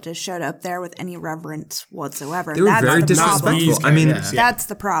anthropologists showed up there with any reverence whatsoever. They were That's very the problem. disrespectful. I mean, That's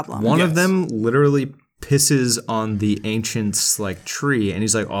the problem. one of them literally pisses on the ancient's like tree, and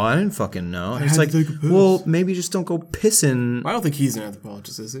he's like, "Oh, I didn't fucking know." And it's like, well, maybe just don't go pissing. I don't think he's an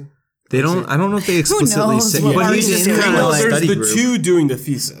anthropologist, is he? They don't. I don't know if they explicitly knows say. what But part he's he's in doing? the Well, There's study the group. two doing the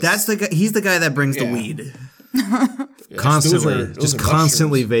thesis. That's the guy. He's the guy that brings the Yeah. weed. constantly, those just are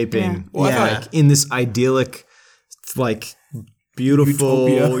constantly vaping. Well, I Like in this idyllic, like beautiful,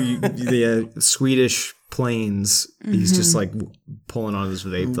 the Swedish plains. He's just like pulling on his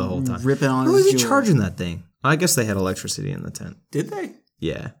vape the whole time. Ripping on How his was he jewel. charging that thing? I guess they had electricity in the tent. Did they?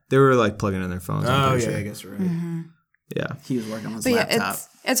 Yeah, they were like plugging in their phones. I'm Oh, pretty yeah, sure. I guess you're right. Yeah. He was working on his But yeah, laptop.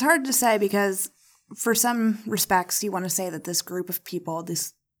 it's hard to say because for some respects you want to say that this group of people,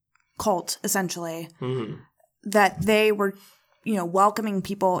 this cult essentially, that they were, welcoming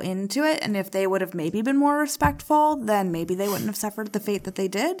people into it, and if they would have maybe been more respectful, then maybe they wouldn't have suffered the fate that they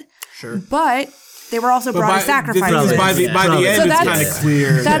did. Sure. But they were also brought as sacrifices. By the end, So it's that's- kind of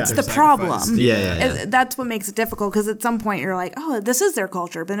clear. That's that the they're problem. sacrificed. Yeah. That's what makes it difficult because at some point you're like, oh, this is their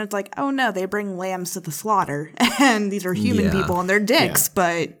culture. But then it's like, oh no, they bring lambs to the slaughter and these are human Yeah. people and they're dicks,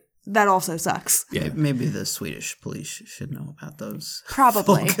 but that also sucks. Yeah. Maybe the Swedish police should know about those.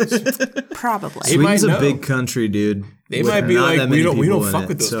 Probably. Probably. They might Sweden's a know. big country, dude. They with might be not like, that we many don't people in fuck it,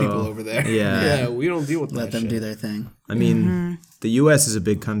 with those so- people over there. Yeah. We don't deal with Let that them shit. do their thing. I mean, the U.S. is a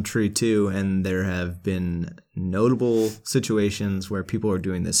big country too, and there have been notable situations where people are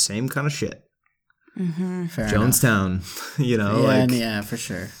doing the same kind of shit. Fair Jonestown, enough. Yeah, for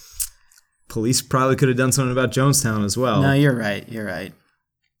sure. police probably could have done something about Jonestown as well. No, you're right. You're right.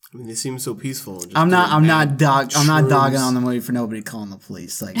 I mean, they seem so peaceful. and just I'm not doing dogging shrooms. on the movie for nobody calling the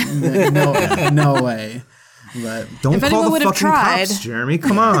police. Like no way. But Don't If call anyone the would have fucking tried- cops, Jeremy.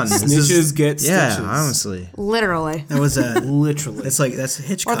 Come on. This is- Snitches get stitches. Yeah, honestly. Literally. there was a Literally. that's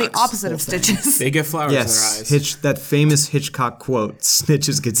Hitchcock. Or the opposite of stitches. They get flowers Yes, in their eyes. that famous Hitchcock quote: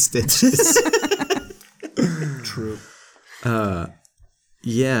 "Snitches get stitches." True.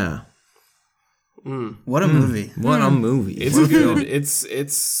 Yeah, What a movie. what a movie! It's What a good. film.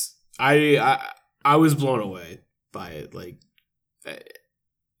 It's I was blown away by it. Like,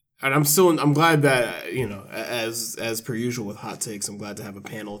 and I'm glad that as per usual with hot takes, I'm glad to have a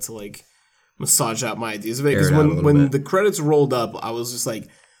panel to like massage out my ideas of it. Air Because it out a little when bit. the credits rolled up, I was just like,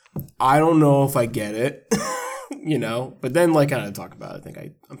 I don't know if I get it, But then like kind of talk about it, I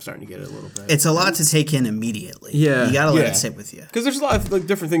think I'm starting to get it a little bit. It's a lot to take in immediately. Yeah. You gotta let Yeah. it sit with you. Because there's a lot of like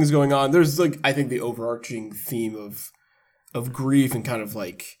different things going on. There's like I think the overarching theme of grief and kind of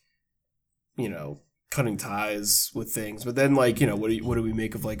like cutting ties with things. But then like what do we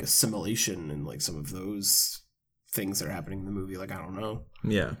make of like assimilation and like some of those things that are happening in the movie? Like I don't know,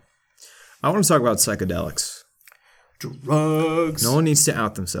 Yeah. I want to talk about psychedelics. drugs. No one needs to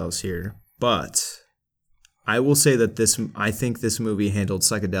out themselves here, but I will say that I think this movie handled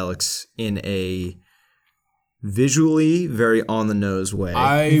psychedelics in a visually very on the nose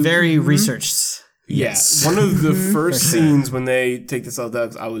way. Very researched. Yes. One of the first scenes when they take this out,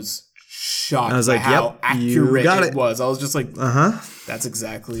 I was shocked I was by like, how yep, you accurate got it it. was. I was just like, Uh-huh. that's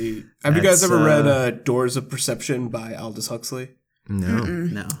exactly. Have you guys That's, ever read Doors of Perception by Aldous Huxley? No.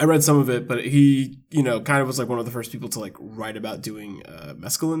 No. I read some of it, but he, kind of was like one of the first people to like write about doing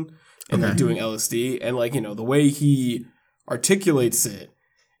mescaline and like doing LSD, and like the way he articulates it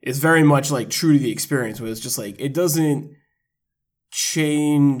is very much like true to the experience, where it's just like it doesn't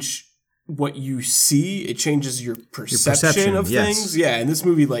change what you see; it changes your perception of yes. things. Yeah, and this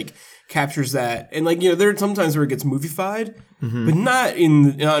movie like captures that, and like there are some times where it gets moviefied, but not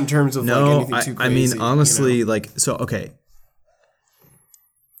in terms of like No, anything too I crazy. mean, honestly, okay.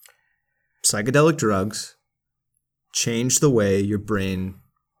 Psychedelic drugs change the way your brain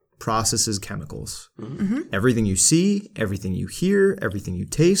processes chemicals. Everything you see, everything you hear, everything you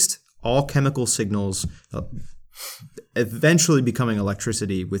taste, all chemical signals eventually becoming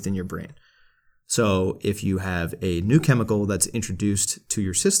electricity within your brain. So if you have a new chemical that's introduced to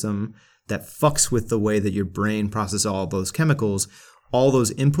your system that fucks with the way that your brain processes all those chemicals, all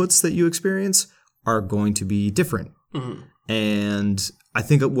those inputs that you experience are going to be different. And I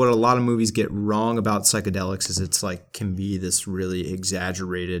think what a lot of movies get wrong about psychedelics is it's like can be this really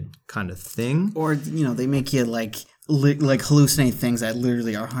exaggerated kind of thing. Or they make you like hallucinate things that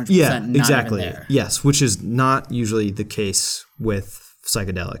literally are 100% Yeah, not exactly. even there. Yes, which is not usually the case with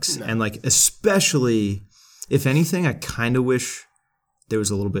psychedelics. And like especially if anything, I kind of wish there was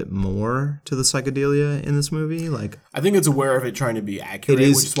a little bit more to the psychedelia in this movie. Like I think it's aware of it trying to be accurate, It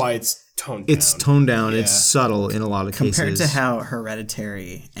is- which is why it's toned down. it's toned down, Yeah. it's subtle in a lot of Compared cases. to how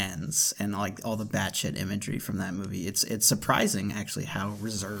Hereditary ends and like all the batshit imagery from that movie, it's surprising actually how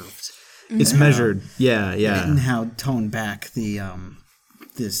reserved it's measured. Yeah, yeah. and how toned back the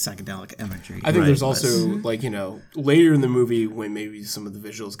psychedelic imagery. I think there's was. also like later in the movie when maybe some of the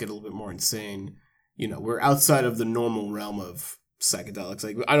visuals get a little bit more insane. We're outside of the normal realm of psychedelics.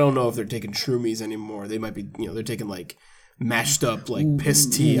 Like I don't know if they're taking shroomies anymore. They might be. They're taking like mashed up like piss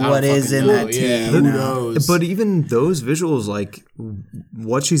tea. What is in that tea, Yeah, you who know? knows? But even those visuals, like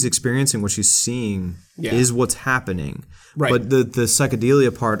what she's experiencing, what she's seeing, is what's happening. Right. But the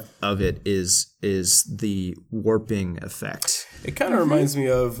psychedelia part of it is the warping effect. It kind of reminds me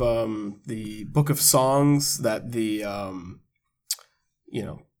of the Book of Songs that the I'm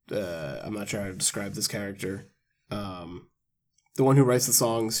not sure how to describe this character. The one who writes the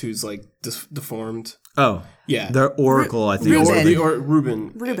songs, who's like deformed. Oh, Yeah, the Oracle, I think.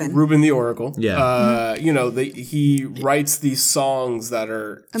 Ruben. Ruben the Oracle. Yeah. He writes these songs that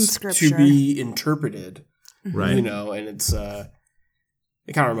are And to scripture. be interpreted. Right. And it's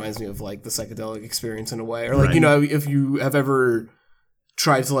it kind of reminds me of like the psychedelic experience in a way, or like if you have ever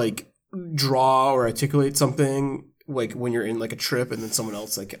tried to like draw or articulate something like when you're in like a trip and then someone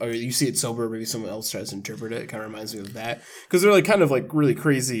else like, or you see it sober, maybe someone else tries to interpret it. It kind of reminds me of that because they're like kind of like really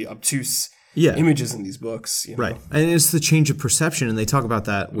crazy, obtuse images in these books, Right. And it's the change of perception, and they talk about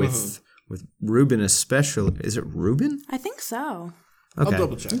that with Ruben especially. Is it Ruben? I think so. Okay. I'll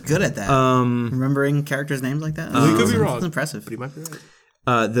double check. Good at that. Remembering characters' names like that. He could be wrong. It's impressive. But he might be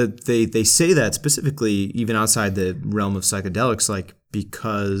right. They say that specifically even outside the realm of psychedelics, like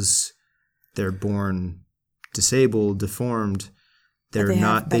because they're born disabled, deformed, they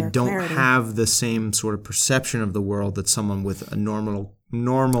don't clarity. have the same sort of perception of the world that someone with a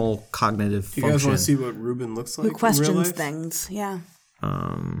normal cognitive Do you guys function. want to see what Ruben looks like? Who in real questions life? things? Yeah.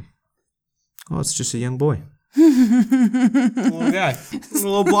 Well, it's just a young boy. Little guy,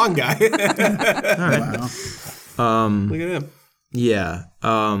 little blonde guy. Wow. Look at him. Yeah.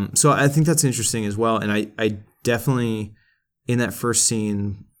 So I think that's interesting as well. And I definitely, in that first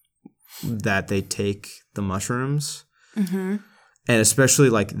scene that they take the mushrooms, and especially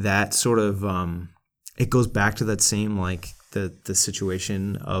like that sort of, it goes back to that same, like the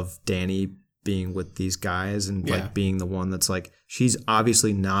situation of Danny being with these guys and like being the one that's like, she's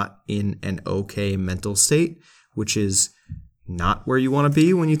obviously not in an okay mental state, which is not where you want to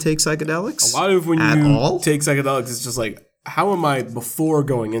be when you take psychedelics. A lot of when at you all. take psychedelics, it's just like, how am I before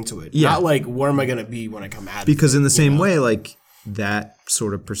going into it? Yeah. Not like, where am I going to be when I come out of it? Because in the same way, like that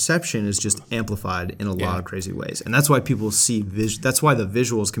sort of perception is just amplified in a lot of crazy ways. And that's why people see, that's why the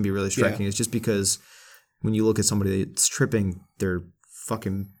visuals can be really striking. It's just because when you look at somebody that's tripping, their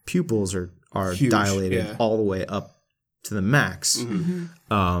fucking pupils are Huge, dilated all the way up to the max.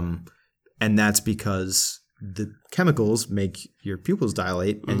 And that's because the chemicals make your pupils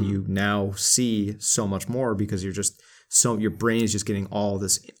dilate and you now see so much more because you're just your brain is just getting all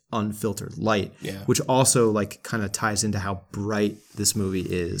this unfiltered light, which also like kind of ties into how bright this movie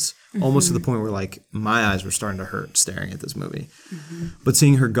is, almost to the point where like my eyes were starting to hurt staring at this movie. But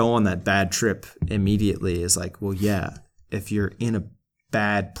seeing her go on that bad trip immediately is like, well, yeah, if you're in a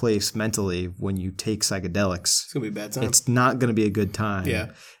bad place mentally when you take psychedelics, It's going to be a bad time. it's not going to be a good time.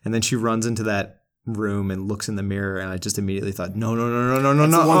 Yeah. And then she runs into that room and looks in the mirror, and I just immediately thought, no.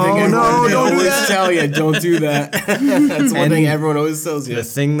 That's the one thing everyone always tell you, don't do that. That's one thing everyone always tells you. The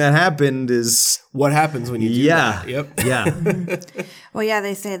thing that happened is, What happens when you do that? Yep. yeah. Well, yeah,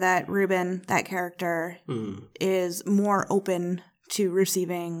 they say that Ruben, that character, is more open to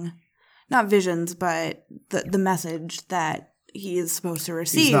receiving not visions, but the message that he is supposed to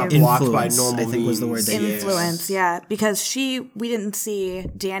receive. He's not blocked by Influence, normal I think was the word they used. Influence, yeah, because we didn't see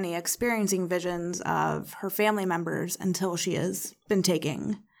Danny experiencing visions of her family members until she has been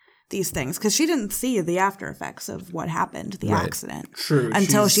taking these things, because she didn't see the after effects of what happened, the accident,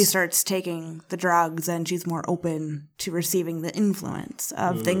 until she starts taking the drugs, and she's more open to receiving the influence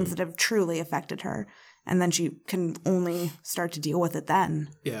of things that have truly affected her, and then she can only start to deal with it then.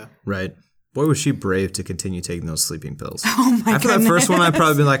 Yeah. Right. Boy, was she brave to continue taking those sleeping pills. Oh my After goodness. that first one, I'd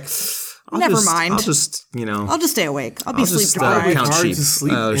probably been like, Never mind. I'll just, I'll just stay awake. I'll be I'll sleep just, deprived. It's count hard sheep, to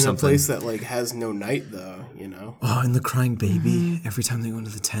sleep or in something. a place that like has no night though, you know? Oh, and the crying baby. Every time they go into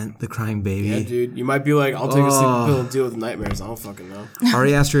the tent, the crying baby. Yeah, dude. You might be like, I'll take a sleeping pill and deal with nightmares. I don't fucking know.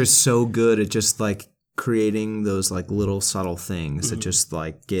 Ari Aster is so good at just like creating those like little subtle things that just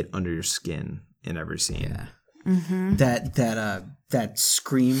like get under your skin in every scene. That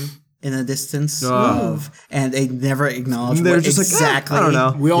scream in the distance and they never acknowledge They're what just like, exactly. I don't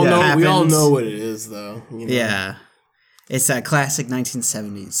know. We all know. We all happens. know what it is, though. You know? Yeah, it's that classic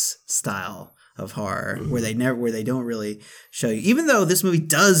 1970s style of horror where they don't really show you, even though this movie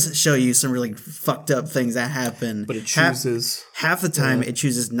does show you some really fucked up things that happen, But it chooses. half the time it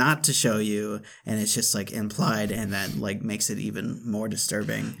chooses not to show you, and it's just like implied, and that like makes it even more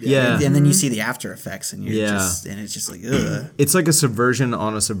disturbing. Yeah. and then you see the after effects, and you're Yeah. and it's just like ugh. It's like a subversion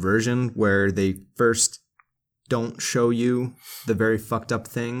on a subversion where they first don't show you the very fucked up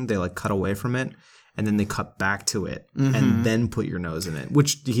thing. They like cut away from it. and then they cut back to it and then put your nose in it,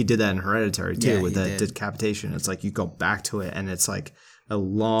 which he did that in Hereditary too, Yeah, with he that did. decapitation. It's like you go back to it and it's like a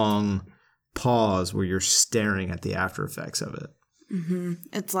long pause where you're staring at the after effects of it.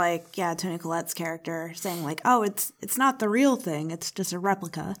 It's like, Toni Collette's character saying like, oh, it's not the real thing. It's just a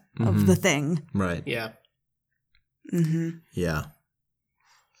replica of the thing. Right. Yeah. Yeah.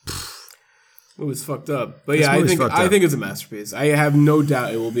 It was fucked up. But This yeah, movie's fucked I up. think it's a masterpiece. I have no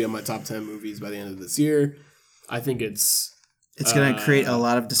doubt it will be on my top 10 movies by the end of this year. I think it's It's going to create a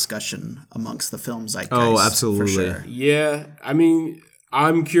lot of discussion amongst the film zeitgeist. Oh, absolutely. For sure. yeah, I mean,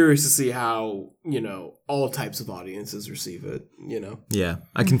 I'm curious to see how, all types of audiences receive it, Yeah.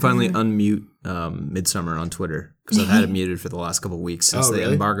 I can finally unmute Midsummer on Twitter because I've had it muted for the last couple of weeks since Oh, the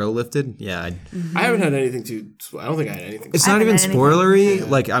really? embargo lifted. Yeah. I haven't had anything I don't think I had anything. It's I not even haven't had spoilery.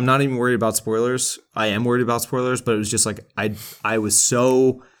 Like, I'm not even worried about spoilers. I am worried about spoilers, but it was just like I was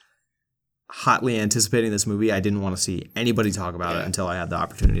so hotly anticipating this movie. I didn't want to see anybody talk about it until I had the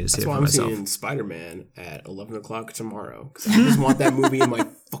opportunity to see That's it why for I'm myself. seeing Spider-Man at 11 o'clock tomorrow. Because I just want that movie in my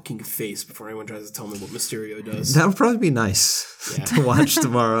fucking face before anyone tries to tell me what Mysterio does. That would probably be nice to watch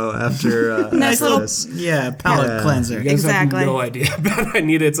tomorrow after, Nice after little- this. Yeah, palate cleanser. You guys Exactly. have no idea about it. I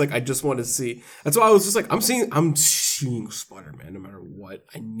need it. It's like I just want to see. That's why I was just like, I'm seeing Spider-Man no matter what.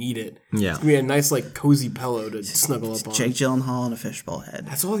 I need it. Yeah. It's gonna be a nice like cozy pillow to snuggle up on. Jake Gyllenhaal and a fishbowl head.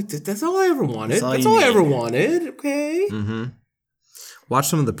 That's all I ever wanted. That's all That's you all I need. ever wanted. Okay. Watch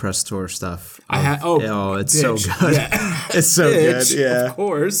some of the press tour stuff. I had. Oh, it's so bitch. good. Yeah. It's so Bitch, good. Yeah. Of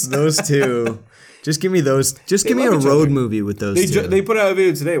course. Those two. Just give me those. Just give me a love each road other. movie with those They, two. they put out a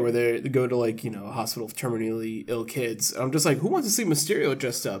video today where they go to like a hospital for terminally ill kids. I'm just like, who wants to see Mysterio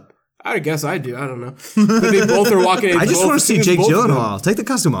dressed up? I guess I do. I don't know. But they both are walking. I just want to see it's Jake both of them. Gyllenhaal. Take the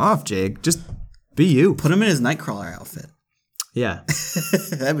costume off, Jake. Just be you. Put him in his Nightcrawler outfit. Yeah.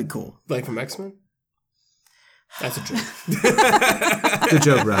 That'd be cool. Like from X-Men. That's a joke. Good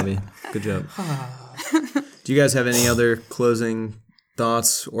job, Robbie. Good job. Do you guys have any other closing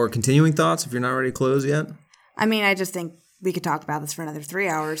thoughts or continuing thoughts if you're not ready to close yet? I mean, I just think we could talk about this for another 3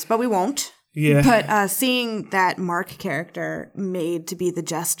 hours, but we won't. Yeah. But seeing that Mark character made to be the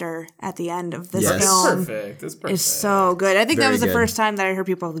jester at the end of this Yes. film Perfect. That's perfect. is so good. I think that Very was the good. first time that I heard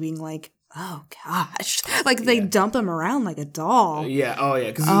people being like, oh gosh. Like they dump him around like a doll. Yeah. Oh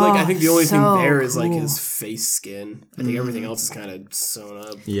yeah. Because I think the only thing so there is like cool. his face skin. I think everything else is kind of sewn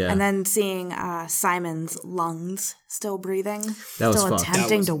up. Yeah. And then seeing Simon's lungs still breathing, That was still fucked.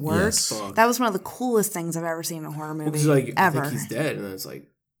 attempting That to was- work. yes. Fuck. That was one of the coolest things I've ever seen in a horror movie Because like I ever. think he's dead, and then it's like,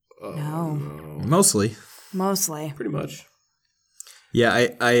 oh No. no. Mostly. Mostly. Pretty much.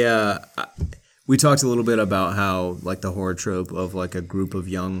 Yeah, we talked a little bit about how like the horror trope of like a group of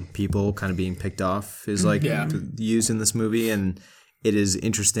young people kind of being picked off is like used in this movie, and it is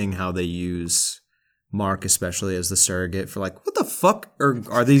interesting how they use Mark especially as the surrogate for like, what the fuck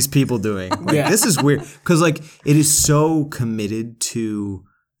are these people doing? Like Yeah. this is weird because like it is so committed to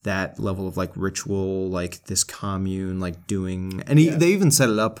that level of like ritual, like this commune, like doing, and they even set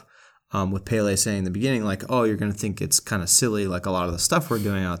it up. With Pele saying in the beginning, like, oh, you're going to think it's kind of silly, like a lot of the stuff we're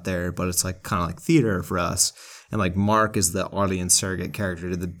doing out there, but it's like kind of like theater for us. And like Mark is the audience surrogate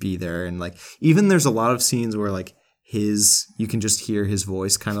character to be there. And like, even there's a lot of scenes where like you can just hear his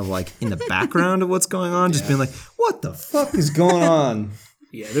voice kind of like in the background of what's going on, just being like, what the fuck is going on?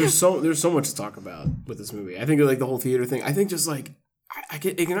 Yeah, there's so much to talk about with this movie. I think like the whole theater thing. I think just like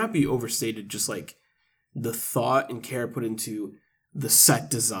it cannot be overstated. Just like the thought and care put into the set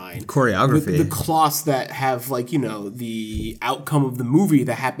design, Choreography. the cloths that have like the outcome of the movie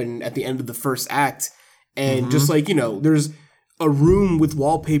that happened at the end of the first act, and just like there's a room with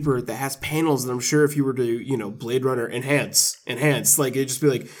wallpaper that has panels that I'm sure if you were to Blade Runner enhance, like it'd just be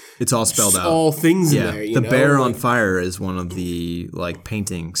like It's all spelled out. all things Yeah, in there. the bear on like, fire is one of the like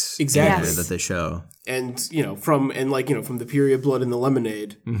paintings Exactly. in there that they show. and from the period blood in the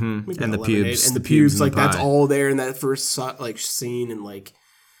lemonade, And the lemonade, pubes, and the pubes pubes, in like the that's pie. all there in that first like scene, and like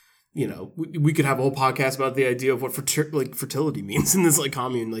we could have a whole podcast about the idea of what fertility means in this like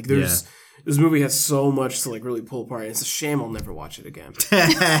commune. Like there's this movie has so much to like really pull apart. And it's a shame I'll never watch it again.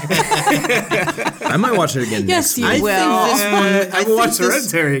 I might watch it again Yes, next you week. will. I will watch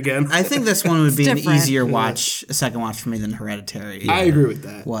Hereditary again. I think this one would be an different. easier watch, a second watch for me than Hereditary I agree with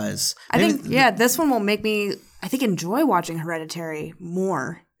that. was. I think, this one will make me, I think, enjoy watching Hereditary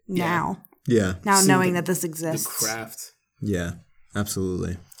more now. Yeah. Now knowing that this exists. Craft. Yeah.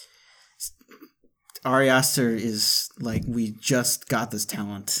 Absolutely. Ari Aster is like, we just got this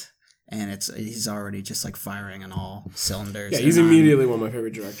talent and he's already just like firing on all cylinders. Yeah, he's immediately one of my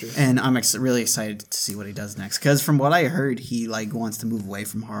favorite directors. And I'm really excited to see what he does next, because from what I heard, he like wants to move away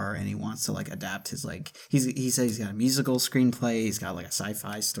from horror and he wants to like adapt his like he said he's got a musical screenplay, he's got like a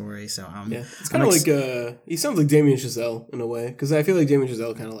sci-fi story. So it's kind of like he sounds like Damien Chazelle in a way, because I feel like Damien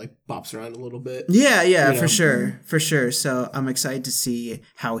Chazelle kind of like bops around a little bit. Yeah, for sure. So I'm excited to see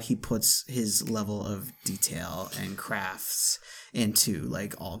how he puts his level of detail and crafts into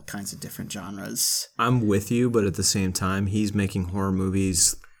like all kinds of different genres. I'm with you, but at the same time, he's making horror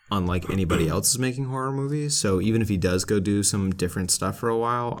movies unlike anybody else is making horror movies. So even if he does go do some different stuff for a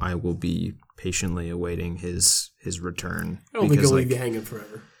while, I will be patiently awaiting his return. I don't think he'll leave you hanging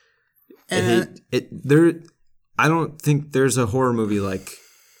forever. I don't think there's a horror movie like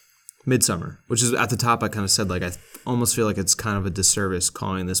Midsommar, which is at the top. I kind of said like I almost feel like it's kind of a disservice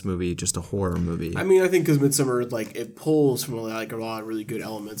calling this movie just a horror movie. I mean, I think because Midsommar, like, it pulls from like a lot of really good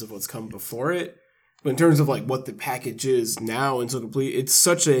elements of what's come before it. But in terms of like what the package is now and so complete, it's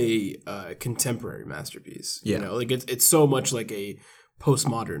such a contemporary masterpiece. Yeah. You know, like it's so much like a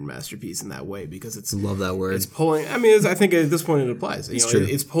postmodern masterpiece in that way, because it's Love that word. It's pulling. I mean, I think at this point it applies. You know, true.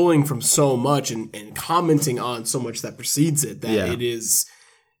 It's pulling from so much and commenting on so much that precedes it that it is.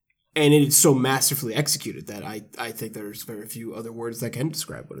 And it's so masterfully executed that I think there's very few other words that can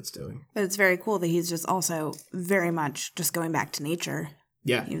describe what it's doing. But it's very cool that he's just also very much just going back to nature.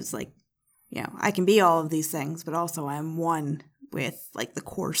 Yeah. He was like, you know, I can be all of these things, but also I'm one with like the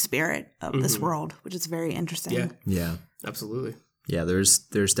core spirit of this world, which is very interesting. Yeah. Absolutely. Yeah, there's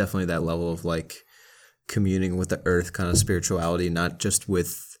definitely that level of like communing with the earth kind of spirituality, not just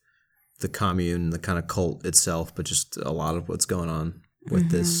with the commune, the kind of cult itself, but just a lot of what's going on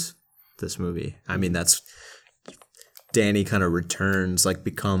with this movie. I mean, that's Danny kind of returns, like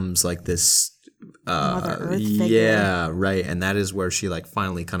becomes like this Mother Earth figure. yeah, right, and that is where she like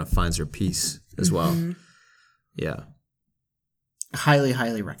finally kind of finds her peace as well. Yeah,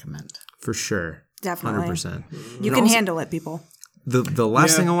 Highly recommend. for sure. Definitely. 100%. You can handle it, people. The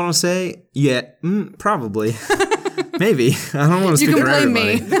last thing I want to say, probably, maybe. I don't want to You speak can for blame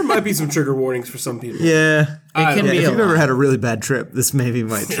everybody. me. There might be some trigger warnings for some people. Yeah, It can be if a you've ever lot. had a really bad trip, this maybe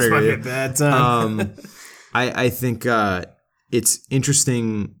might This trigger might be you. a bad time. I think it's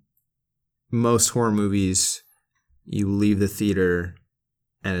interesting. Most horror movies, you leave the theater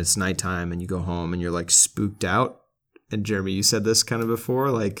and it's nighttime and you go home and you're like spooked out. And Jeremy, you said this kind of before,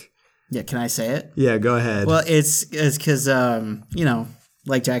 like, Yeah, can I say it? yeah, go ahead. Well, it's because you know,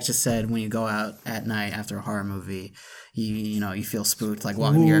 like Jack just said, when you go out at night after a horror movie, you feel spooked, like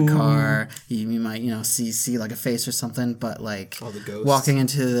walking to your car, you might see like a face or something, but like All the ghosts. walking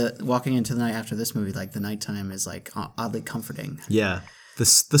into the night after this movie, like the nighttime is like oddly comforting. yeah, the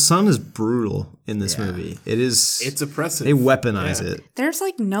sun is brutal in this movie. It's oppressive. They weaponize it. There's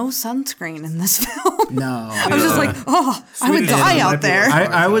like no sunscreen in this film. No, I was just like, I would Swedish die might out be there. like-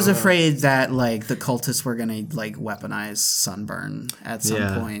 I was afraid that like the cultists were gonna like weaponize sunburn at some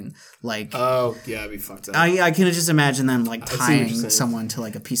Yeah. point. Like Oh, yeah, I'd be fucked up. I can just imagine them like see what you're tying saying. someone to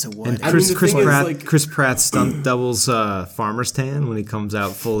like a piece of wood. I mean, the thing is, like- Chris Pratt's stunt doubles farmer's tan when he comes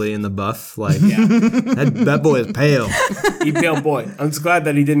out fully in the buff. Like that boy is pale. He pale boy. I'm just glad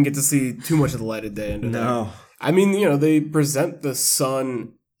that he didn't get to see too much of the light of day. I mean, they present the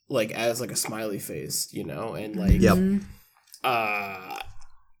sun like as like a smiley face, and like Yep.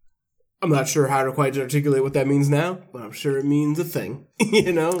 I'm not sure how to quite articulate what that means now, but I'm sure it means a thing.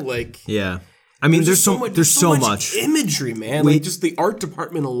 Like Yeah. I mean, there's so much imagery, man. Like just the art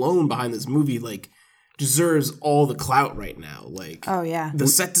department alone behind this movie, like deserves all the clout right now. Like Oh, yeah. the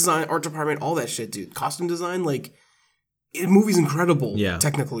set design, art department, all that shit, dude. Costume design, like the movie's incredible. Yeah.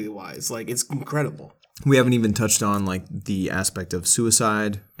 Technically wise, like it's incredible. We haven't even touched on like the aspect of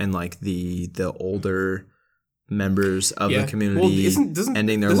suicide and like the older members of the community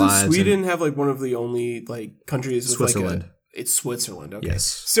ending their lives. Sweden have like one of the only like countries with Switzerland. It's Switzerland. Okay. Yes.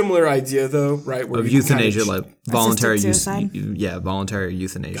 Similar idea though, right? Where of you can euthanasia, kind of- like voluntary suicide? voluntary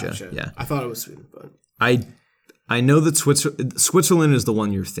euthanasia. Gotcha. Yeah. I thought it was Sweden, but I know that Switzerland is the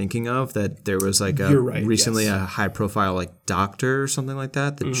one you're thinking of. That there was like You're right, recently yes. a high profile like doctor or something like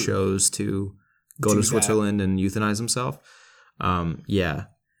that chose to go Do to that. Switzerland and euthanize himself.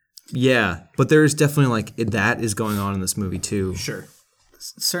 Yeah, but there is definitely like that is going on in this movie too. sure.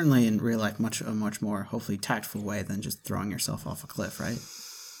 Certainly in real life, a much more hopefully tactful way than just throwing yourself off a cliff, right?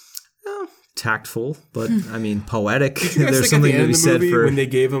 Tactful, but I mean poetic. You guys There's think something at the to end be of the said movie for when they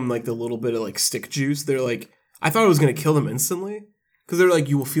gave him like the little bit of like stick juice, they're like, I thought it was gonna kill him instantly because they're like,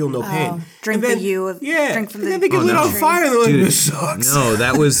 you will feel no pain. Drink And then- the U of drink from and the then they get lit on tree. fire. And they're like, Dude, this sucks. No,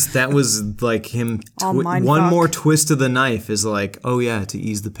 that was like him. All mind One fuck. more twist of the knife is like, oh yeah, to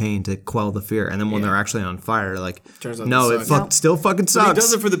ease the pain, to quell the fear, and then when they're actually on fire, like, Turns out no, they it suck. still fucking But he sucks.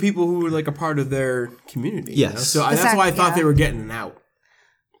 does it for the people who were like a part of their community. you know? Yes. So The that's why I thought yeah. they were getting an out.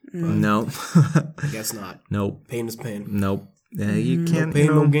 No, I guess not. nope, Pain is pain. nope. Yeah, you can't. pain,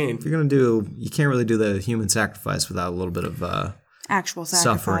 you know, no gain. If you're gonna do, you can't really do the human sacrifice without a little bit of Actual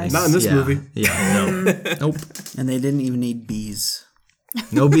suffering. sacrifice. Not in this Yeah. movie. Yeah, no, nope, And they didn't even need bees.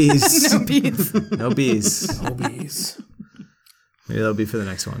 no bees, No bees. no bees. Oh, bees. Maybe that'll be for the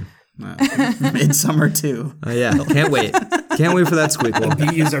next one. Midsummer 2. Yeah, can't wait. Can't wait for that squeakle.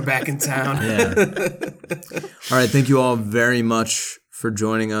 Bees are back in town. Yeah. All right. Thank you all very much for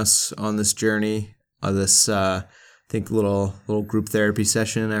joining us on this journey. This, I think, little group therapy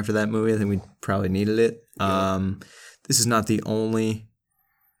session after that movie. I think we probably needed it. This is not the only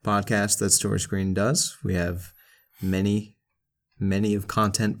podcast that Story Screen does. We have many of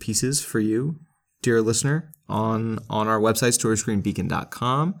content pieces for you, dear listener, on our website,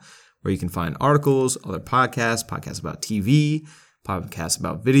 storyscreenbeacon.com, where you can find articles, other podcasts about TV, podcasts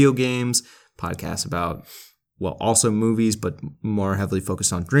about video games, podcasts about, well, also movies, but more heavily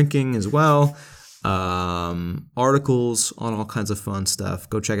focused on drinking as well. Articles on all kinds of fun stuff.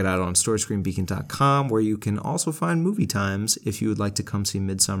 Go check it out on storyscreenbeacon.com, where you can also find movie times if you would like to come see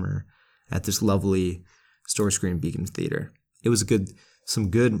Midsummer at this lovely Story Screen Beacon Theater. It was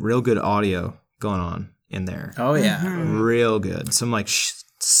some real good audio going on in there. Oh, yeah. Real good. Some like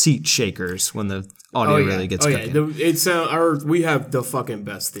seat shakers when the audio really gets cooking. It's we have the fucking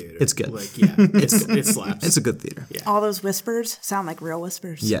best theater. It's good. Like, yeah, it slaps. It's a good theater. Yeah. All those whispers sound like real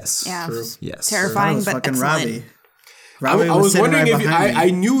whispers. Yes. Yeah. True. Yes. That Terrifying, was but fucking excellent. Robbie. Robbie I was sitting wondering right if behind me. I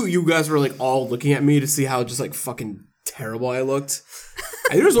knew you guys were like all looking at me to see how just like fucking terrible I looked.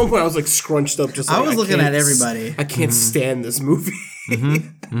 There was one point I was like scrunched up, just like, I was looking can't at everybody. I can't stand this movie.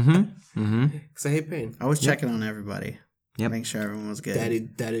 Because I hate pain. I was checking on everybody. Yep. Make sure everyone was good.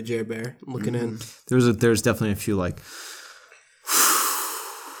 Daddy Jer Bear looking in. There's definitely a few like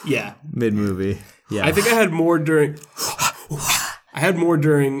Yeah. mid movie. Yeah. I think I had more during.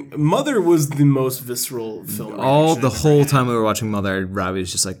 Mother was the most visceral film. all reaction the I've ever whole had. time we were watching Mother, Robbie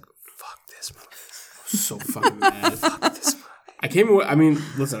was just like, "Fuck this movie." So fucking mad. I came away. I mean,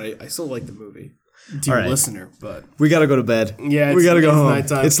 listen, I still like the movie, dear All right. listener, but We gotta go to bed. Yeah, we gotta go it's home.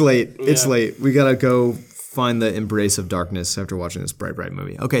 nighttime. It's late. It's Yeah. late. We gotta go find the embrace of darkness after watching this bright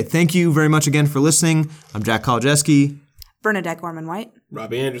movie. Okay, thank you very much again for listening. I'm Jack Kolodziejski. Bernadette Gorman White.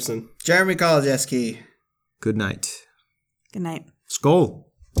 Robbie Anderson. Jeremy Kolodziejski. Good night. Good night. Skål.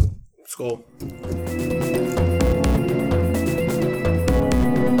 Skull.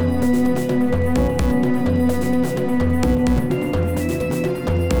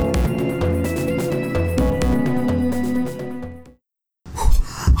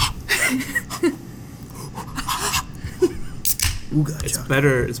 It's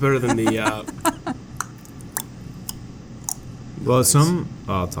better. It's better than the. Well,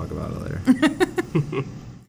 I'll talk about it later.